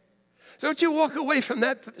okay. So don't you walk away from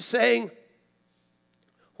that saying,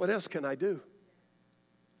 what else can I do?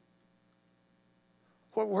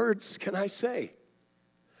 What words can I say?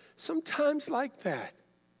 Sometimes like that,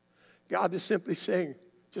 God is simply saying,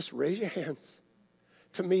 just raise your hands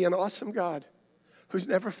to me, an awesome God who's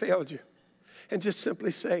never failed you, and just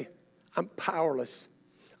simply say, I'm powerless.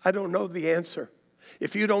 I don't know the answer.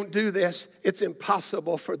 If you don't do this, it's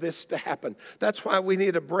impossible for this to happen. That's why we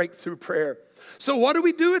need a breakthrough prayer. So what do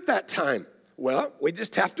we do at that time? Well, we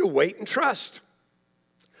just have to wait and trust.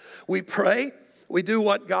 We pray. We do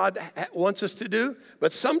what God wants us to do.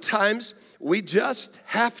 But sometimes we just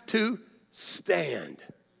have to stand.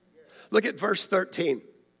 Look at verse 13.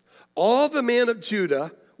 All the men of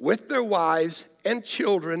Judah with their wives and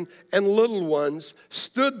children and little ones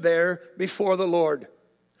stood there before the Lord.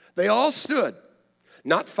 They all stood,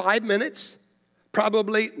 not 5 minutes,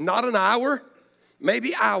 probably not an hour,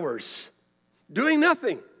 maybe hours, doing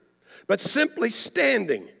nothing, but simply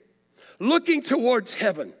standing, looking towards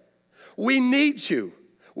heaven. We need you.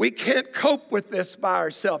 We can't cope with this by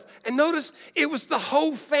ourselves. And notice, it was the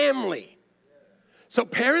whole family. So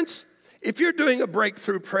parents, if you're doing a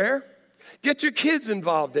breakthrough prayer, get your kids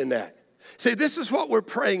involved in that. Say, this is what we're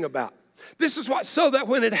praying about. This is what, so that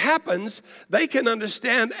when it happens, they can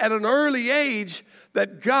understand at an early age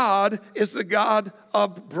that God is the God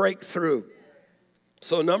of breakthrough.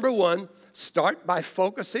 So number one, start by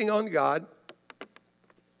focusing on God.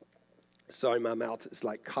 Sorry, my mouth is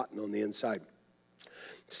like cotton on the inside.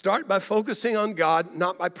 Start by focusing on God,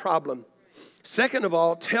 not my problem. Second of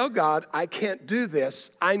all, tell God, I can't do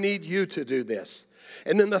this. I need you to do this.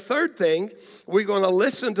 And then the third thing, we're going to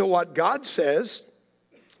listen to what God says.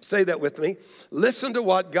 Say that with me. Listen to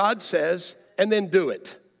what God says and then do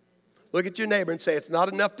it. Look at your neighbor and say, it's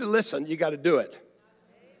not enough to listen. You got to do it.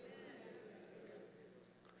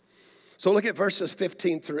 So look at verses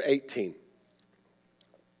 15 through 18.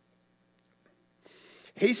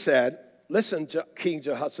 He said, listen, King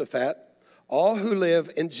Jehoshaphat, all who live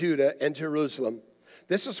in Judah and Jerusalem,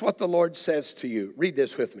 this is what the Lord says to you. Read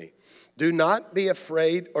this with me. Do not be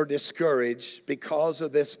afraid or discouraged because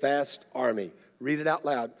of this vast army. Read it out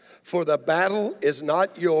loud. For the battle is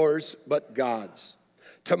not yours, but God's.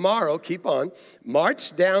 Tomorrow, keep on,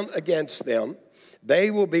 march down against them.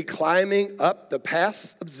 They will be climbing up the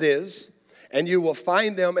paths of Ziz, and you will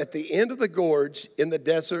find them at the end of the gorge in the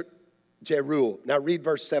desert Jeruel. Now read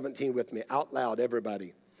verse 17 with me, out loud,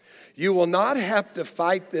 everybody. You will not have to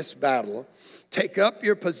fight this battle. Take up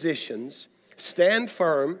your positions, stand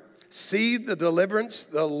firm, see the deliverance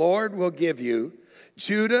the Lord will give you,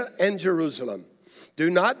 Judah and Jerusalem. Do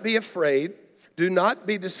not be afraid. Do not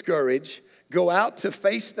be discouraged. Go out to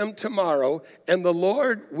face them tomorrow, and the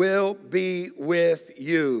Lord will be with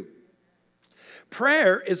you.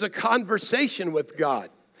 Prayer is a conversation with God.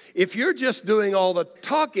 If you're just doing all the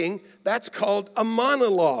talking, that's called a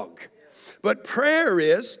monologue. But prayer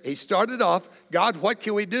is, he started off, God, what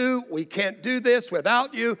can we do? We can't do this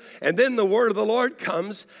without you. And then the word of the Lord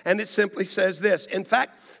comes, and it simply says this. In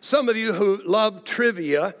fact, some of you who love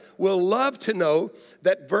trivia will love to know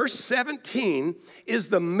that verse 17 is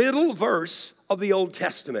the middle verse of the Old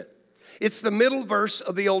Testament. It's the middle verse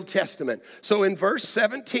of the Old Testament. So in verse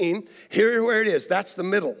 17, here where it is, that's the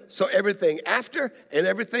middle. So everything after and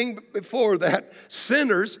everything before that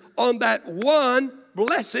centers on that one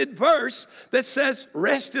blessed verse that says,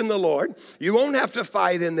 rest in the Lord. You won't have to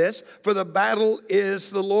fight in this, for the battle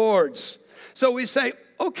is the Lord's. So we say,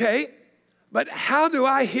 okay, but how do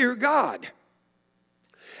I hear God?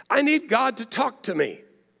 I need God to talk to me.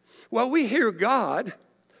 Well, we hear God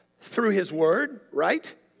through his word,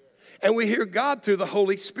 right? And we hear God through the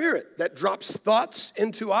Holy Spirit that drops thoughts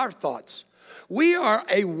into our thoughts. We are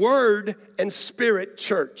a word and spirit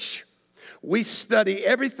church. We study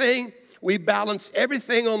everything. We balance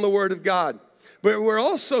everything on the word of God. But we're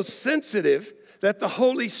also sensitive that the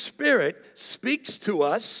Holy Spirit speaks to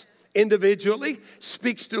us individually,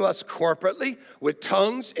 speaks to us corporately with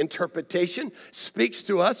tongues, interpretation, speaks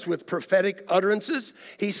to us with prophetic utterances.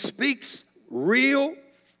 He speaks real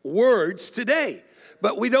words today.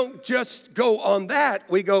 But we don't just go on that.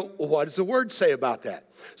 We go, well, what does the word say about that?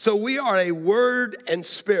 So we are a word and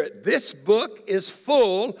spirit. This book is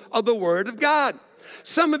full of the word of God.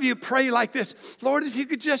 Some of you pray like this, Lord, if you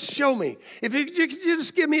could just show me. If you could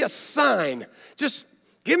just give me a sign. Just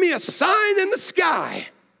give me a sign in the sky.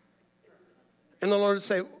 And the Lord would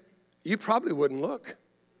say, you probably wouldn't look.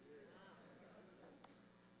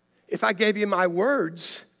 If I gave you my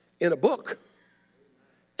words in a book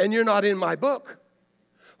and you're not in my book,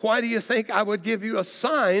 why do you think I would give you a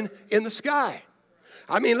sign in the sky?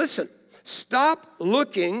 I mean, listen, stop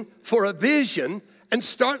looking for a vision and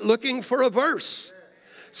start looking for a verse.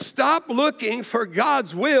 Stop looking for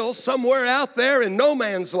God's will somewhere out there in no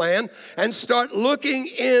man's land and start looking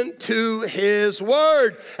into His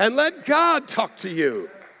Word and let God talk to you.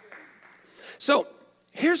 So,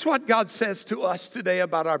 here's what God says to us today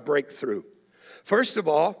about our breakthrough. First of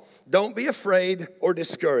all, don't be afraid or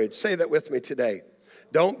discouraged. Say that with me today.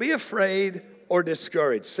 Don't be afraid or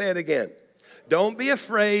discouraged. Say it again. Don't be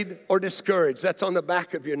afraid or discouraged. That's on the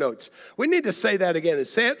back of your notes. We need to say that again. And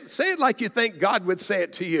say it like you think God would say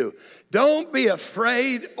it to you. Don't be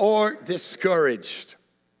afraid or discouraged.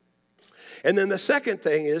 And then the second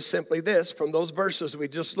thing is simply this, from those verses we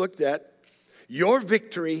just looked at. Your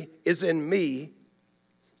victory is in me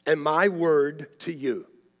and my word to you.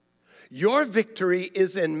 Your victory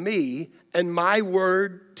is in me and my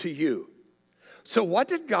word to you. So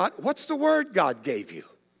what's the word God gave you?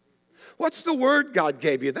 What's the word God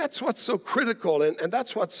gave you? That's what's so critical and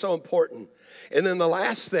that's what's so important. And then the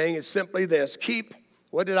last thing is simply this.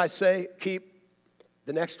 What did I say? Keep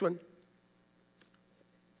the next one.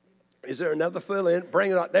 Is there another fill in?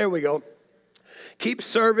 Bring it up. There we go. Keep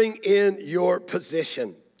serving in your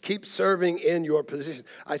position. Keep serving in your position.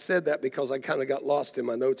 I said that because I kind of got lost in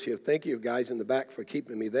my notes here. Thank you guys in the back for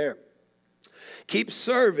keeping me there. Keep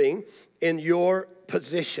serving in your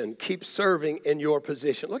position. Keep serving in your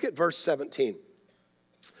position. Look at verse 17.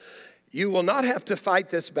 You will not have to fight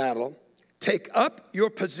this battle. Take up your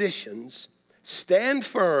positions, stand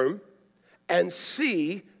firm, and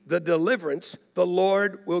see the deliverance the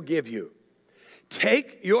Lord will give you.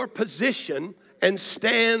 Take your position and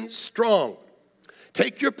stand strong.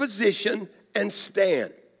 Take your position and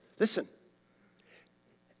stand. Listen,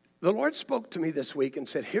 the Lord spoke to me this week and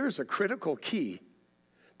said, here's a critical key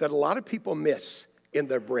that a lot of people miss in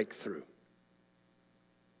their breakthrough.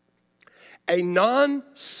 A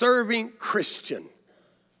non-serving Christian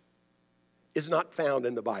is not found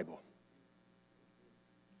in the Bible.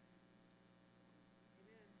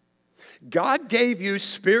 God gave you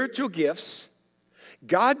spiritual gifts.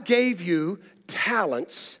 God gave you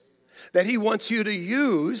talents that He wants you to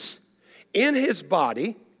use in His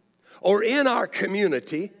body or in our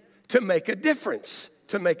community to make a difference,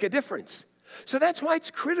 So that's why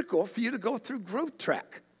it's critical for you to go through Growth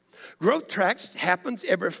Track. Growth Track happens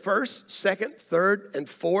every first, second, third, and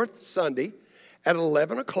fourth Sunday at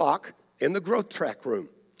 11 o'clock in the Growth Track room.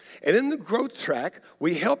 And in the Growth Track,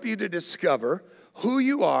 we help you to discover who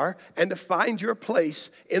you are and to find your place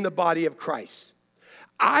in the body of Christ.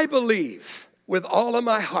 I believe with all of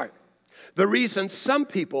my heart, the reason some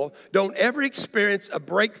people don't ever experience a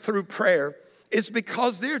breakthrough prayer is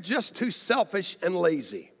because they're just too selfish and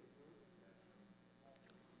lazy.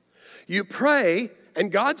 You pray,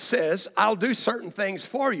 and God says, I'll do certain things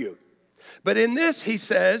for you. But in this, He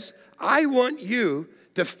says, I want you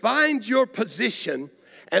to find your position,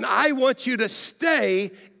 and I want you to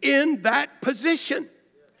stay in that position.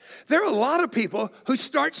 There are a lot of people who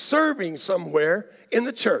start serving somewhere in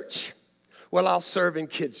the church. Well, I'll serve in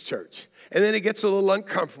kids' church. And then it gets a little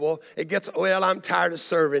uncomfortable. Well, I'm tired of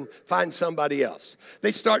serving. Find somebody else.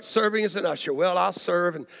 They start serving as an usher. Well, I'll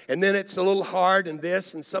serve. And then it's a little hard and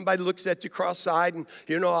this. And somebody looks at you cross-eyed and,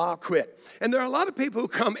 I'll quit. And there are a lot of people who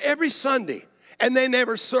come every Sunday and they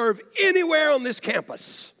never serve anywhere on this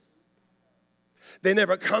campus. They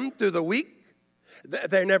never come through the week.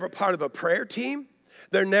 They're never part of a prayer team.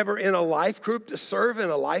 They're never in a life group to serve in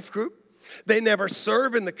a life group. They never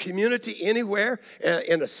serve in the community anywhere,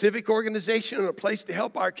 in a civic organization, in a place to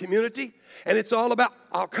help our community. And it's all about,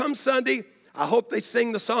 I'll come Sunday. I hope they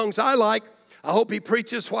sing the songs I like. I hope he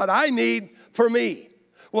preaches what I need for me.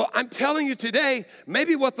 Well, I'm telling you today,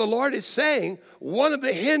 maybe what the Lord is saying, one of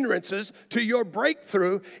the hindrances to your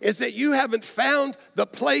breakthrough is that you haven't found the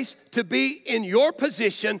place to be in your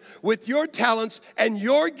position with your talents and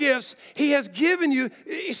your gifts. He has given you,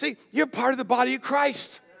 you see, you're part of the body of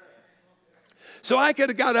Christ. So I could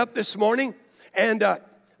have got up this morning and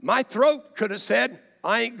my throat could have said,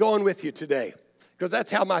 I ain't going with you today. Because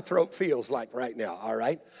that's how my throat feels like right now, all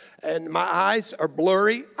right? And my eyes are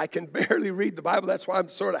blurry. I can barely read the Bible. That's why I'm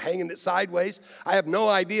sort of hanging it sideways. I have no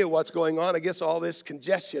idea what's going on. I guess all this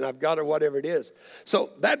congestion I've got or whatever it is.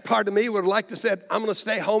 So that part of me would like to say, I'm going to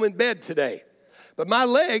stay home in bed today. But my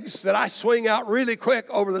legs that I swing out really quick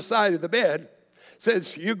over the side of the bed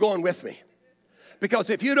says, you're going with me. Because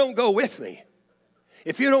if you don't go with me,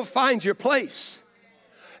 if you don't find your place,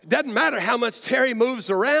 it doesn't matter how much Terry moves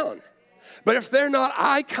around. But if they're not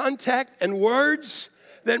eye contact and words,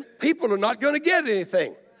 then people are not going to get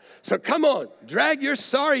anything. So come on, drag your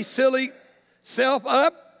sorry, silly self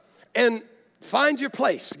up and find your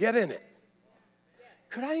place. Get in it.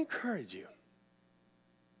 Could I encourage you?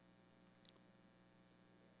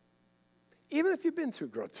 Even if you've been through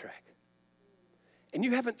Growth Track and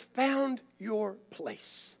you haven't found your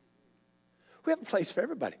place, we have a place for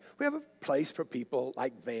everybody. We have a place for people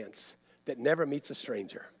like Vance that never meets a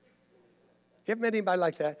stranger. You ever met anybody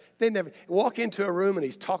like that? They never walk into a room and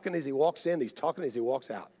he's talking as he walks in, he's talking as he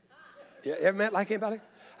walks out. You ever met like anybody?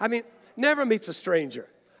 I mean, never meets a stranger.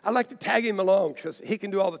 I like to tag him along because he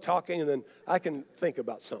can do all the talking and then I can think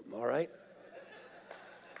about something, all right?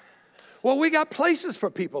 Well, we got places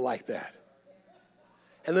for people like that.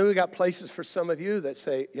 And then we got places for some of you that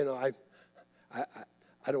say, you know, I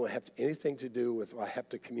don't have anything to do with, I have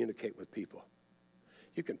to communicate with people.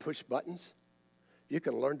 You can push buttons. You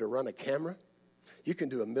can learn to run a camera. You can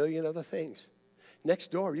do a million other things.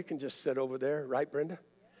 Next door, you can just sit over there, right, Brenda?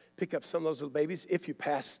 Pick up some of those little babies if you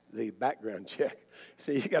pass the background check.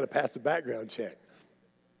 See, you got to pass the background check.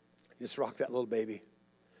 Just rock that little baby.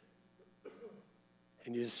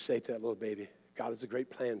 And you just say to that little baby, God has a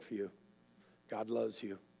great plan for you. God loves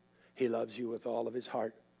you. He loves you with all of his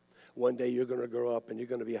heart. One day you're going to grow up and you're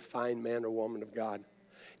going to be a fine man or woman of God.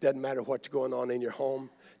 Doesn't matter what's going on in your home.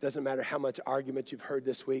 Doesn't matter how much argument you've heard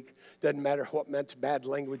this week. Doesn't matter what much bad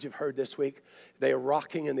language you've heard this week. They are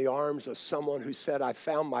rocking in the arms of someone who said, I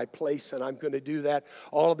found my place and I'm going to do that.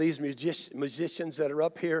 All of these musicians that are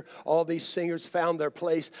up here, all these singers found their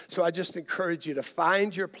place. So I just encourage you to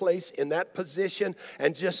find your place in that position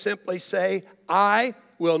and just simply say, I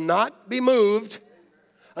will not be moved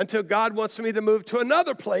until God wants me to move to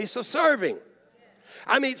another place of serving.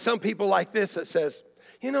 I meet some people like this that says,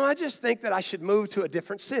 you know, I just think that I should move to a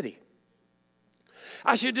different city.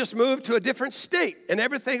 I should just move to a different state and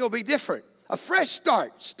everything will be different. A fresh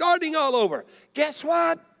start, starting all over. Guess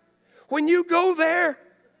what? When you go there,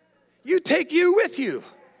 you take you with you.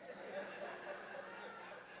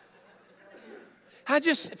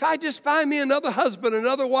 If I just find me another husband,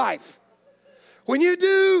 another wife, when you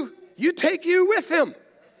do, you take you with him.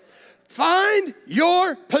 Find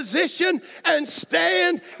your position and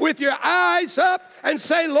stand with your eyes up and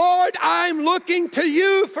say, Lord, I'm looking to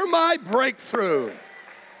you for my breakthrough.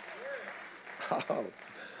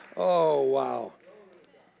 Oh, wow.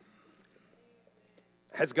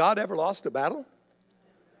 Has God ever lost a battle?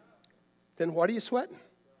 Then what are you sweating?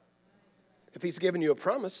 If he's given you a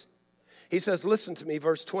promise. He says, listen to me,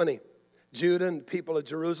 verse 20. Judah and the people of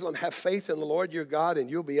Jerusalem, have faith in the Lord your God and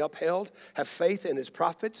you'll be upheld. Have faith in his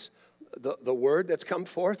prophets, the word that's come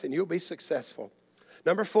forth, and you'll be successful.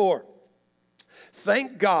 Number 4,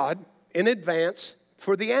 thank God in advance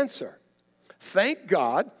for the answer. Thank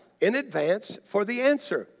God in advance for the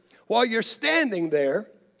answer. While you're standing there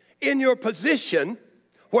in your position,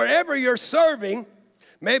 wherever you're serving,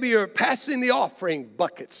 maybe you're passing the offering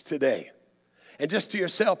buckets today. And just to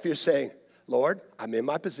yourself, you're saying, Lord, I'm in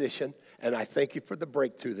my position, and I thank you for the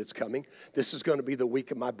breakthrough that's coming. This is going to be the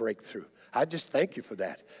week of my breakthrough. I just thank you for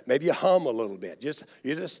that. Maybe you hum a little bit.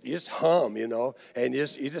 You just hum, you know, and you're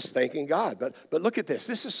just thanking God. But look at this.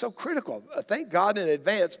 This is so critical. Thank God in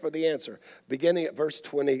advance for the answer. Beginning at verse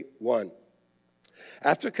 21.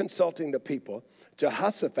 After consulting the people,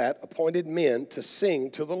 Jehoshaphat appointed men to sing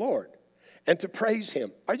to the Lord and to praise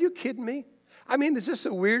him. Are you kidding me? I mean, is this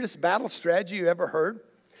the weirdest battle strategy you ever heard?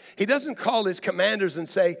 He doesn't call his commanders and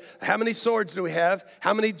say, how many swords do we have?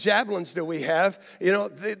 How many javelins do we have? You know,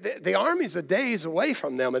 the army's a days away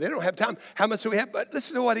from them, and they don't have time. How much do we have? But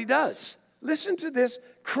listen to what he does. Listen to this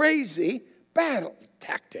crazy battle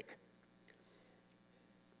tactic.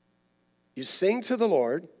 You sing to the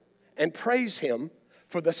Lord and praise him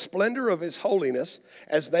for the splendor of his holiness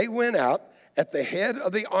as they went out at the head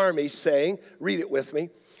of the army saying, read it with me,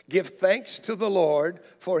 give thanks to the Lord,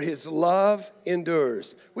 for his love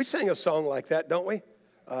endures. We sang a song like that, don't we?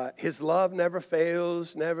 His love never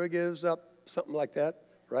fails, never gives up, something like that,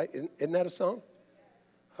 right? Isn't that a song?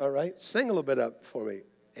 All right, sing a little bit up for me,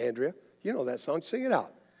 Andrea. You know that song, sing it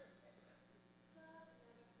out.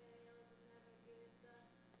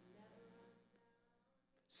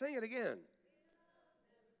 Sing it again.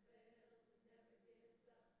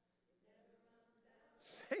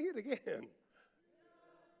 Sing it again.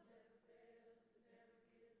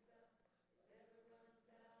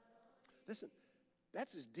 Listen,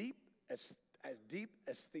 that's as deep as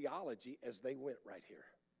theology as they went right here.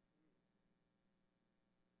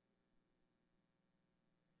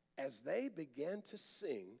 As they began to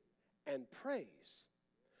sing and praise,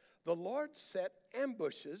 The Lord set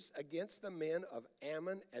ambushes against the men of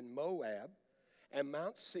Ammon and Moab and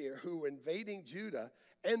Mount Seir who were invading Judah,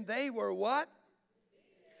 and they were what?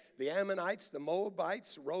 The Ammonites, the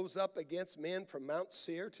Moabites rose up against men from Mount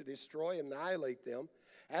Seir to destroy and annihilate them.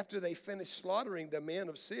 After they finished slaughtering the men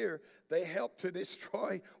of Seir, they helped to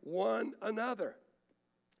destroy one another.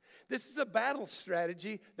 This is a battle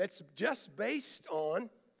strategy that's just based on,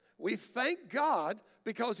 we thank God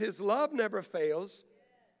because His love never fails.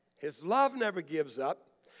 His love never gives up.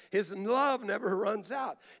 His love never runs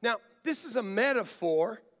out. Now, this is a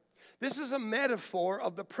metaphor. This is a metaphor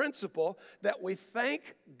of the principle that we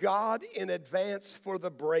thank God in advance for the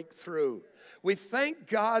breakthrough. We thank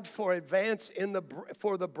God for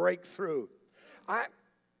for the breakthrough.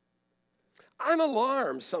 I'm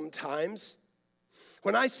alarmed sometimes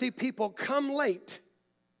when I see people come late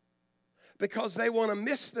because they want to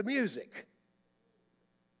miss the music.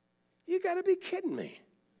 You got to be kidding me.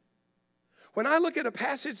 When I look at a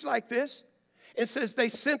passage like this, it says they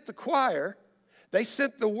sent the choir, they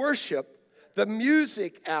sent the worship, the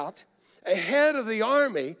music out ahead of the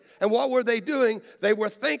army. And what were they doing? They were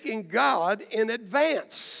thanking God in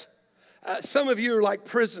advance. Some of you are like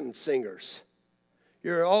prison singers.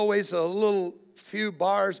 You're always a little few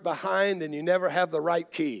bars behind and you never have the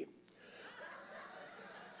right key.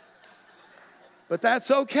 But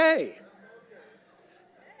that's okay.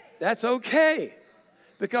 That's okay.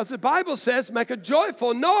 Because the Bible says, make a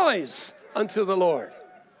joyful noise unto the Lord.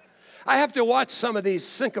 I have to watch some of these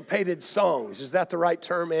syncopated songs. Is that the right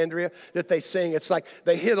term, Andrea, that they sing? It's like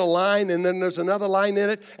they hit a line and then there's another line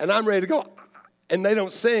in it, and I'm ready to go, and they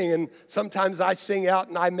don't sing. And sometimes I sing out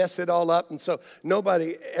and I mess it all up, and so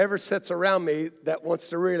nobody ever sits around me that wants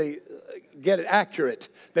to really get it accurate.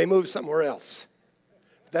 They move somewhere else.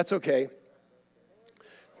 But that's okay.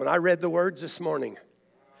 When I read the words this morning,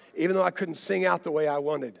 even though I couldn't sing out the way I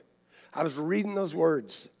wanted, I was reading those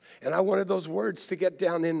words, and I wanted those words to get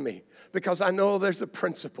down in me because I know there's a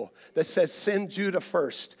principle that says send Judah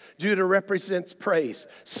first. Judah represents praise.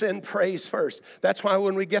 Send praise first. That's why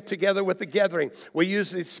when we get together with the gathering, we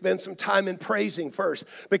usually spend some time in praising first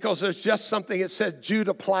because there's just something that says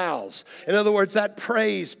Judah plows. In other words, that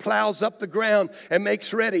praise plows up the ground and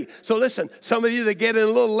makes ready. So listen, some of you that get in a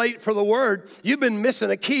little late for the word, you've been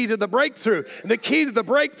missing a key to the breakthrough. And the key to the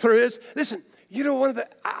breakthrough is, listen, you know,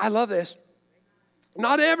 I love this.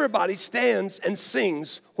 Not everybody stands and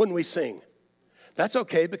sings when we sing. That's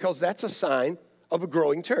okay because that's a sign of a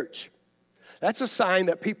growing church. That's a sign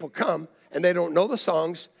that people come and they don't know the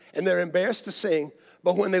songs and they're embarrassed to sing.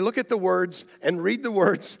 But when they look at the words and read the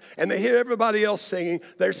words and they hear everybody else singing,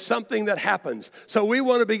 there's something that happens. So we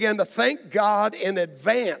want to begin to thank God in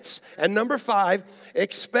advance. And number 5,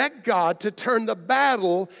 expect God to turn the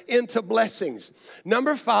battle into blessings.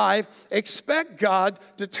 Number 5, expect God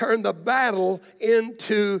to turn the battle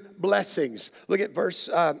into blessings. Look at verse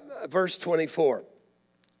 24.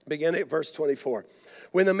 Beginning at verse 24.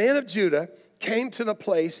 When the men of Judah came to the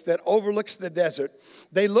place that overlooks the desert,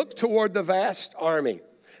 they looked toward the vast army.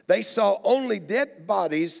 They saw only dead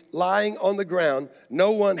bodies lying on the ground.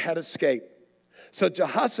 No one had escaped. So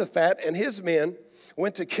Jehoshaphat and his men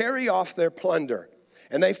went to carry off their plunder.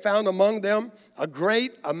 And they found among them a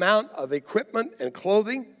great amount of equipment and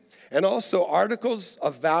clothing, and also articles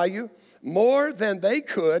of value, more than they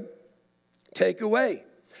could take away.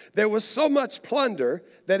 There was so much plunder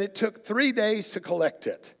that it took 3 days to collect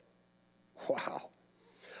it. Wow.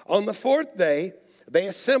 On the 4th day, they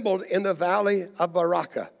assembled in the valley of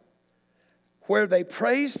Barakah, where they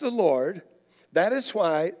praised the Lord. That is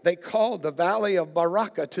why they called the valley of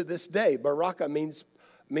Barakah to this day. Barakah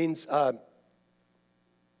means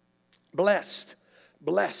blessed,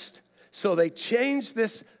 blessed. So they changed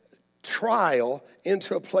this trial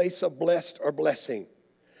into a place of blessed or blessing.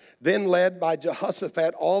 Then, led by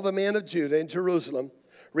Jehoshaphat, all the men of Judah in Jerusalem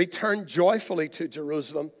returned joyfully to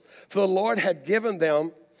Jerusalem, for the Lord had given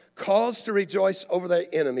them cause to rejoice over their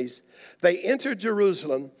enemies. They entered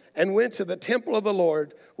Jerusalem and went to the temple of the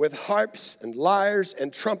Lord with harps and lyres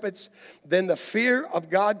and trumpets. Then the fear of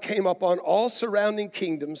God came upon all surrounding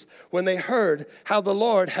kingdoms when they heard how the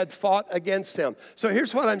Lord had fought against them. So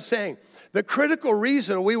here's what I'm saying. The critical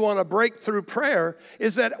reason we want to break through prayer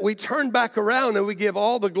is that we turn back around and we give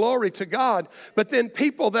all the glory to God. But then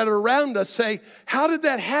people that are around us say, how did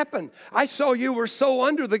that happen? I saw you were so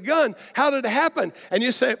under the gun. How did it happen? And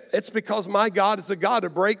you say, it's because my God is a God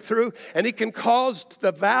of breakthrough, and He can cause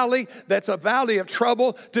the valley that's a valley of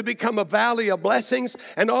trouble to become a valley of blessings.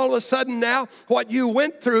 And all of a sudden now, what you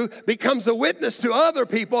went through becomes a witness to other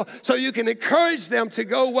people so you can encourage them to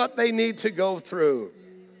go what they need to go through.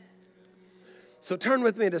 So turn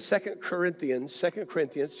with me to 2 Corinthians chapter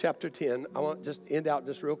 10. I want to just end out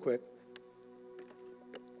just real quick.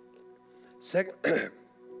 2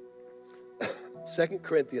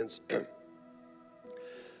 Corinthians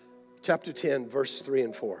chapter 10, verse 3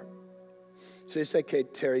 and 4. So you say, okay,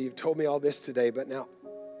 Terry, you've told me all this today, but now,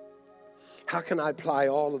 how can I apply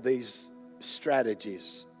all of these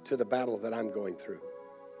strategies to the battle that I'm going through?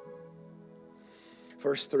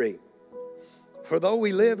 Verse 3. For though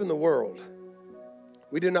we live in the world,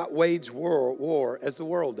 we do not wage war as the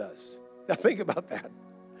world does. Now think about that.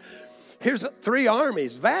 Here's 3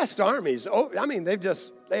 armies, vast armies. Oh, I mean, they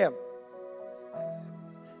have.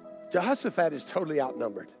 Jehoshaphat is totally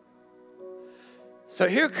outnumbered. So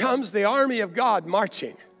here comes the army of God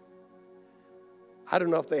marching. I don't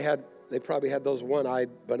know if they probably had those one-eyed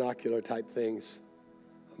binocular type things.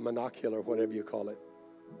 Monocular, whatever you call it.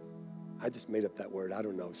 I just made up that word. I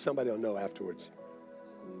don't know. Somebody will know afterwards.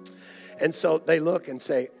 And so they look and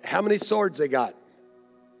say, how many swords they got?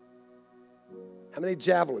 How many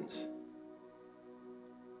javelins?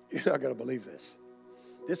 You're not going to believe this.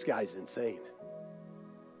 This guy's insane.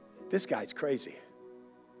 This guy's crazy.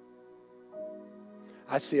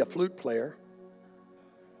 I see a flute player.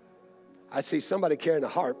 I see somebody carrying a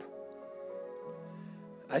harp.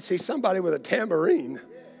 I see somebody with a tambourine.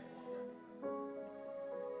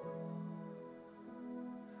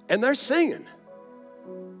 And they're singing.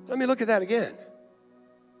 Let me look at that again.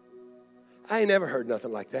 I ain't never heard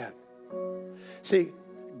nothing like that. See,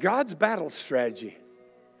 God's battle strategy,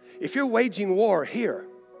 if you're waging war here,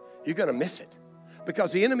 you're going to miss it.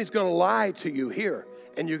 Because the enemy's going to lie to you here,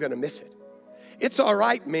 and you're going to miss it. It's all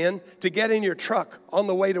right, men, to get in your truck on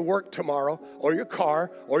the way to work tomorrow, or your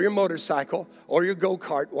car, or your motorcycle, or your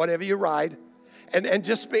go-kart, whatever you ride, and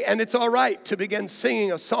it's all right to begin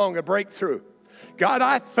singing a song of breakthrough. God,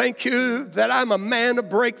 I thank you that I'm a man of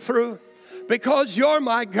breakthrough because you're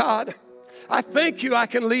my God. I thank you I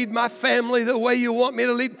can lead my family the way you want me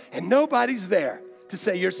to lead. And nobody's there to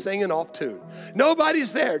say you're singing off tune.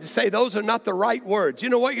 Nobody's there to say those are not the right words. You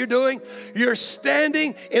know what you're doing? You're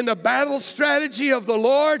standing in the battle strategy of the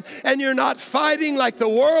Lord, and you're not fighting like the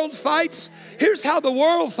world fights. Here's how the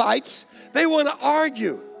world fights. They want to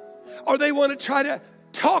argue, or they want to try to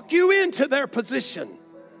talk you into their position.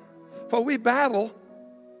 For we battle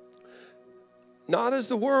not as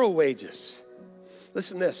the world wages.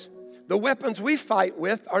 Listen to this. The weapons we fight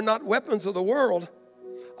with are not weapons of the world.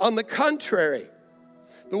 On the contrary,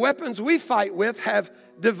 the weapons we fight with have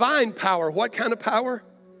divine power. What kind of power?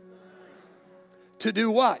 To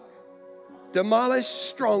do what? Demolish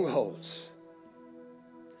strongholds.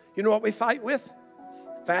 You know what we fight with?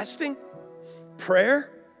 Fasting,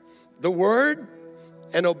 prayer, the word,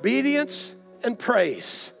 and obedience and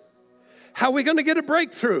praise. How are we going to get a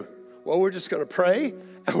breakthrough? Well, we're just going to pray,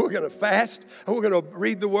 and we're going to fast, and we're going to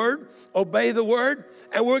read the word, obey the word,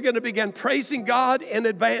 and we're going to begin praising God in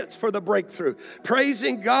advance for the breakthrough.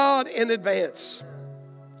 Praising God in advance.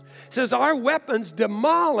 It says our weapons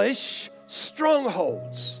demolish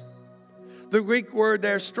strongholds. The Greek word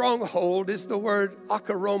there, stronghold, is the word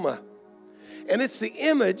akaroma. And it's the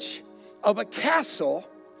image of a castle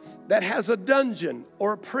that has a dungeon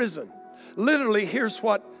or a prison. Literally, here's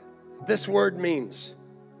what this word means.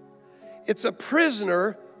 It's a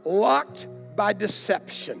prisoner locked by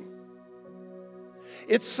deception.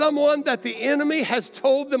 It's someone that the enemy has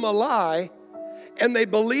told them a lie, and they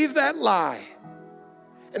believe that lie.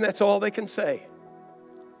 And that's all they can say.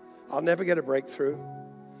 I'll never get a breakthrough.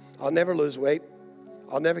 I'll never lose weight.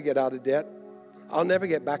 I'll never get out of debt. I'll never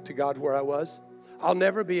get back to God where I was. I'll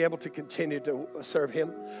never be able to continue to serve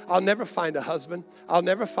Him. I'll never find a husband. I'll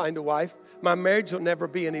never find a wife. My marriage will never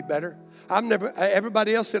be any better.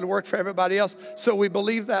 Everybody else, it'll work for everybody else. So we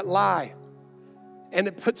believe that lie. And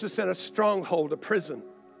it puts us in a stronghold, a prison.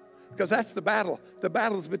 Because that's the battle. The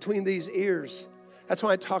battle is between these ears. That's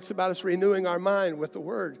why it talks about us renewing our mind with the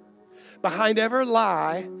word. Behind every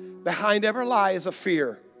lie is a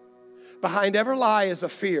fear. Behind every lie is a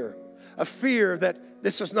fear. A fear that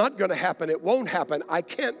this is not going to happen. It won't happen. I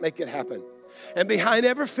can't make it happen. And behind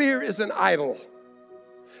every fear is an idol.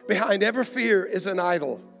 Behind every fear is an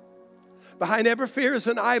idol. Behind every fear is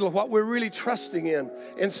an idol, what we're really trusting in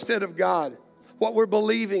instead of God, what we're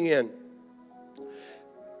believing in.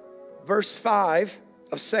 Verse 5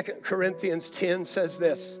 of 2 Corinthians 10 says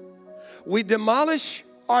this: we demolish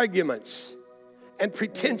arguments and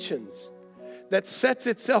pretensions that sets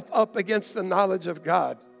itself up against the knowledge of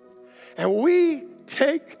God. And we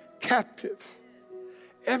take captive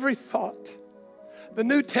every thought. The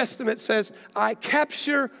New Testament says, I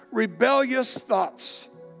capture rebellious thoughts.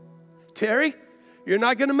 Terry, you're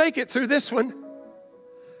not going to make it through this one.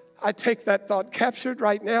 I take that thought captured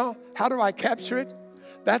right now. How do I capture it?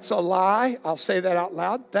 That's a lie. I'll say that out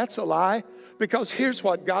loud. That's a lie. Because here's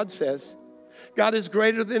what God says. God is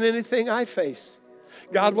greater than anything I face.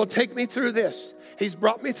 God will take me through this. He's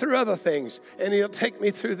brought me through other things, and He'll take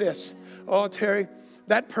me through this. Oh, Terry,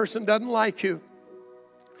 that person doesn't like you,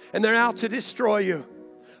 and they're out to destroy you.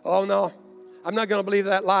 Oh, no, I'm not going to believe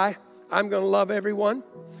that lie. I'm going to love everyone.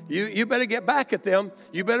 You better get back at them.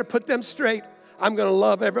 You better put them straight. I'm going to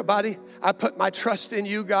love everybody. I put my trust in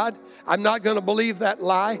you, God. I'm not going to believe that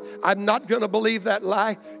lie. I'm not going to believe that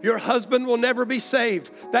lie. Your husband will never be saved.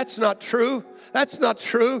 That's not true. That's not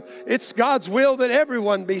true. It's God's will that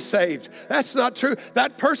everyone be saved. That's not true.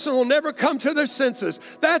 That person will never come to their senses.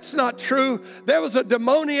 That's not true. There was a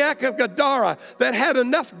demoniac of Gadara that had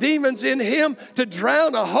enough demons in him to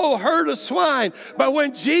drown a whole herd of swine. But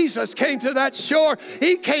when Jesus came to that shore,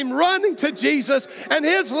 he came running to Jesus, and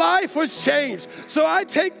his life was changed. So I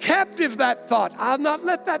take captive that thought. I'll not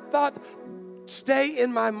let that thought stay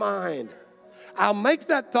in my mind. I'll make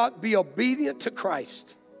that thought be obedient to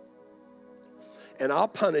Christ. And I'll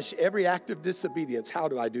punish every act of disobedience. How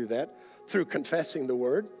do I do that? Through confessing the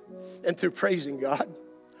word and through praising God.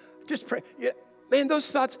 Just pray. Yeah, man, those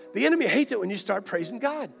thoughts, the enemy hates it when you start praising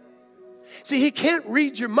God. See, he can't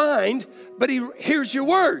read your mind, but he hears your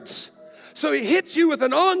words. So he hits you with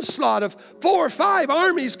an onslaught of 4 or 5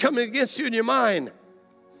 armies coming against you in your mind.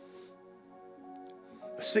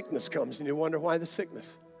 A sickness comes, and you wonder why the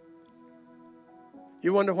sickness.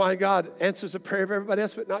 You wonder why God answers the prayer of everybody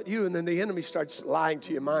else, but not you. And then the enemy starts lying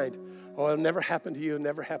to your mind. Oh, it'll never happen to you. It'll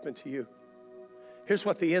never happen to you. Here's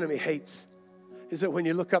what the enemy hates, is that when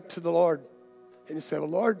you look up to the Lord and you say, well,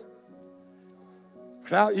 Lord,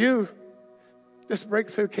 without you, this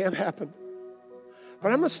breakthrough can't happen.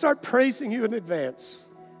 But I'm going to start praising you in advance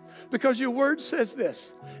because your word says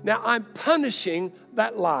this. Now, I'm punishing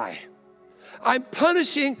that lie. I'm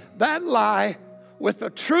punishing that lie with the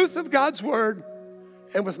truth of God's word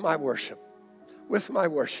and with my worship, with my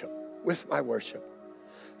worship, with my worship.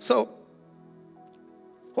 So,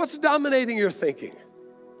 what's dominating your thinking?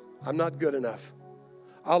 I'm not good enough.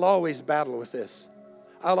 I'll always battle with this.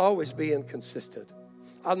 I'll always be inconsistent.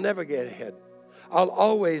 I'll never get ahead. I'll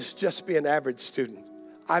always just be an average student.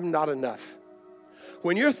 I'm not enough.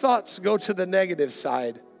 When your thoughts go to the negative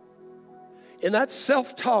side, and that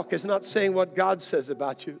self-talk is not saying what God says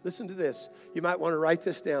about you. Listen to this. You might want to write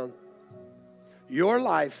this down. Your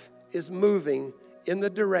life is moving in the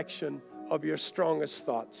direction of your strongest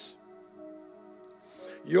thoughts.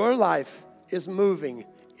 Your life is moving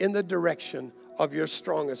in the direction of your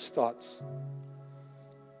strongest thoughts.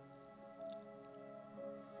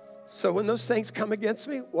 So when those things come against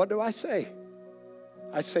me, what do I say?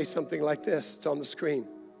 I say something like this. It's on the screen.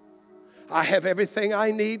 I have everything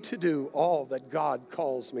I need to do all that God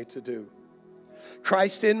calls me to do.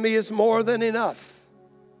 Christ in me is more than enough.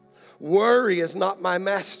 Worry is not my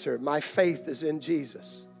master. My faith is in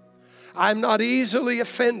Jesus. I'm not easily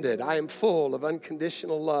offended. I am full of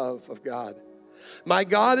unconditional love of God. My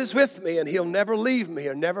God is with me, and He'll never leave me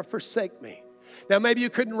or never forsake me. Now, maybe you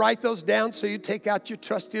couldn't write those down, so you take out your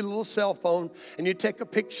trusty little cell phone and you take a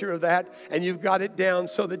picture of that, and you've got it down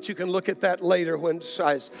so that you can look at that later when it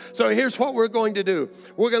size. So here's what we're going to do.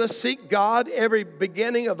 We're going to seek God every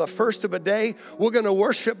beginning of the first of a day. We're going to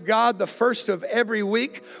worship God the first of every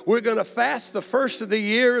week. We're going to fast the first of the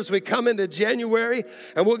year as we come into January,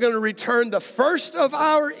 and we're going to return the first of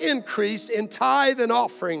our increase in tithe and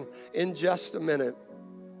offering in just a minute.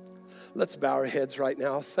 Let's bow our heads right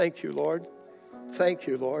now. Thank you, Lord. Thank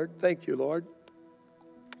you, Lord. Thank you, Lord.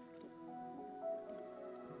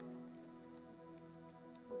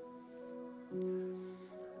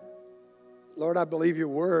 Lord, I believe your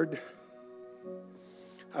word.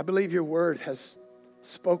 I believe your word has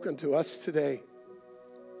spoken to us today.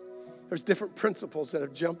 There's different principles that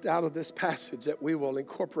have jumped out of this passage that we will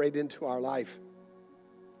incorporate into our life.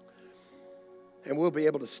 And we'll be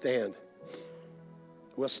able to stand.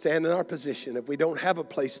 We'll stand in our position. If we don't have a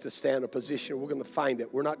place to stand, a position, we're going to find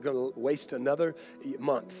it. We're not going to waste another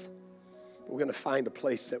month. We're going to find a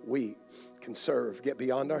place that we can serve, get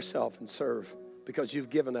beyond ourselves and serve, because you've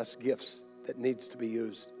given us gifts that needs to be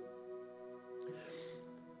used.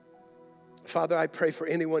 Father, I pray for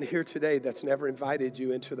anyone here today that's never invited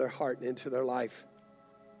you into their heart and into their life.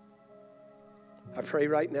 I pray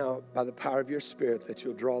right now, by the power of your Spirit, that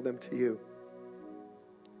you'll draw them to you.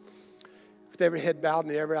 With every head bowed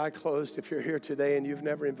and every eye closed, if you're here today and you've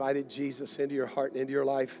never invited Jesus into your heart and into your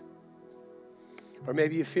life, or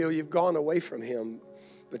maybe you feel you've gone away from him,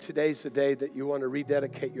 but today's the day that you want to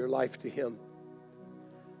rededicate your life to him.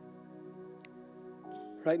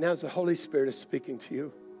 Right now, as the Holy Spirit is speaking to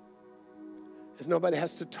you, As nobody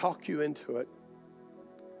has to talk you into it.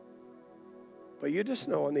 But you just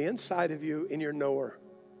know on the inside of you, in your knower,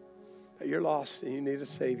 that you're lost and you need a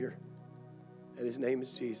Savior. And his name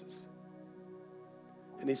is Jesus.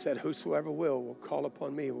 And he said, whosoever will call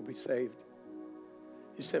upon me will be saved.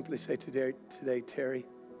 You simply say today, Terry,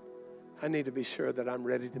 I need to be sure that I'm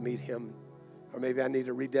ready to meet him. Or maybe I need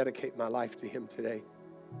to rededicate my life to him today.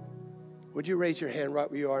 Would you raise your hand right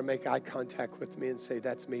where you are, make eye contact with me and say,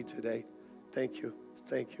 that's me today. Thank you,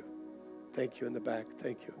 thank you, thank you in the back,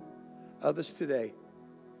 thank you. Others today,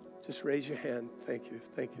 just raise your hand. Thank you,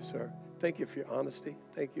 sir. Thank you for your honesty.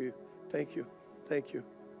 Thank you, thank you, thank you.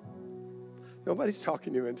 Nobody's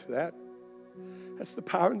talking you into that. That's the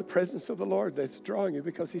power and the presence of the Lord that's drawing you,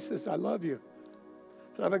 because he says, I love you.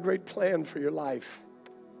 And I have a great plan for your life.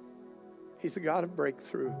 He's the God of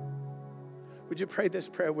breakthrough. Would you pray this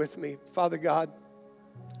prayer with me? Father God,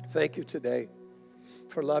 thank you today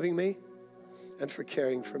for loving me and for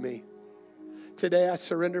caring for me. Today I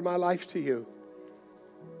surrender my life to you.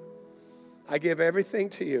 I give everything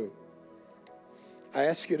to you. I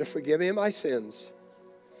ask you to forgive me my sins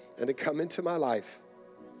and to come into my life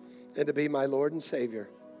and to be my Lord and Savior.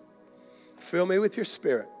 Fill me with your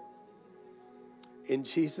Spirit. In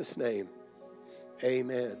Jesus' name,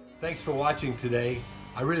 amen. Thanks for watching today.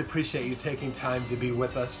 I really appreciate you taking time to be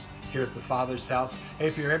with us here at the Father's house. Hey,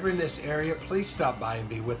 if you're ever in this area, please stop by and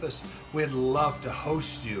be with us. We'd love to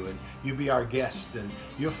host you, and you be our guest, and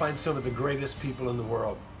you'll find some of the greatest people in the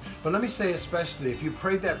world. But let me say especially, if you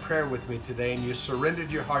prayed that prayer with me today and you surrendered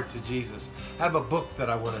your heart to Jesus, I have a book that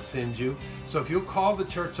I want to send you. So if you'll call the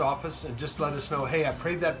church office and just let us know, hey, I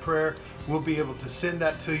prayed that prayer, we'll be able to send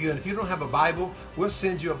that to you. And if you don't have a Bible, we'll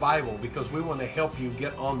send you a Bible, because we want to help you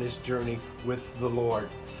get on this journey with the Lord.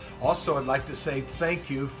 Also, I'd like to say thank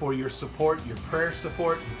you for your support, your prayer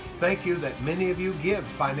support. Thank you that many of you give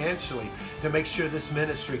financially to make sure this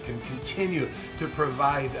ministry can continue to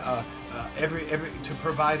provide to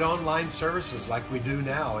provide online services like we do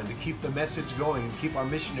now, and to keep the message going and keep our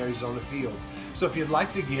missionaries on the field. So if you'd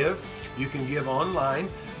like to give, you can give online,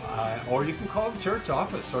 or you can call the church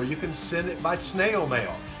office, or you can send it by snail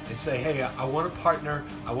mail and say, hey, I want to partner,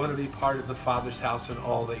 I want to be part of the Father's house and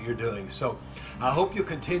all that you're doing. So I hope you'll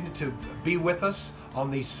continue to be with us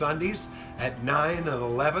on these Sundays at 9 and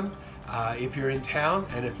 11 if you're in town,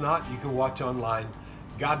 and if not, you can watch online.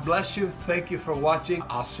 God bless you. Thank you for watching.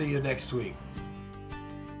 I'll see you next week.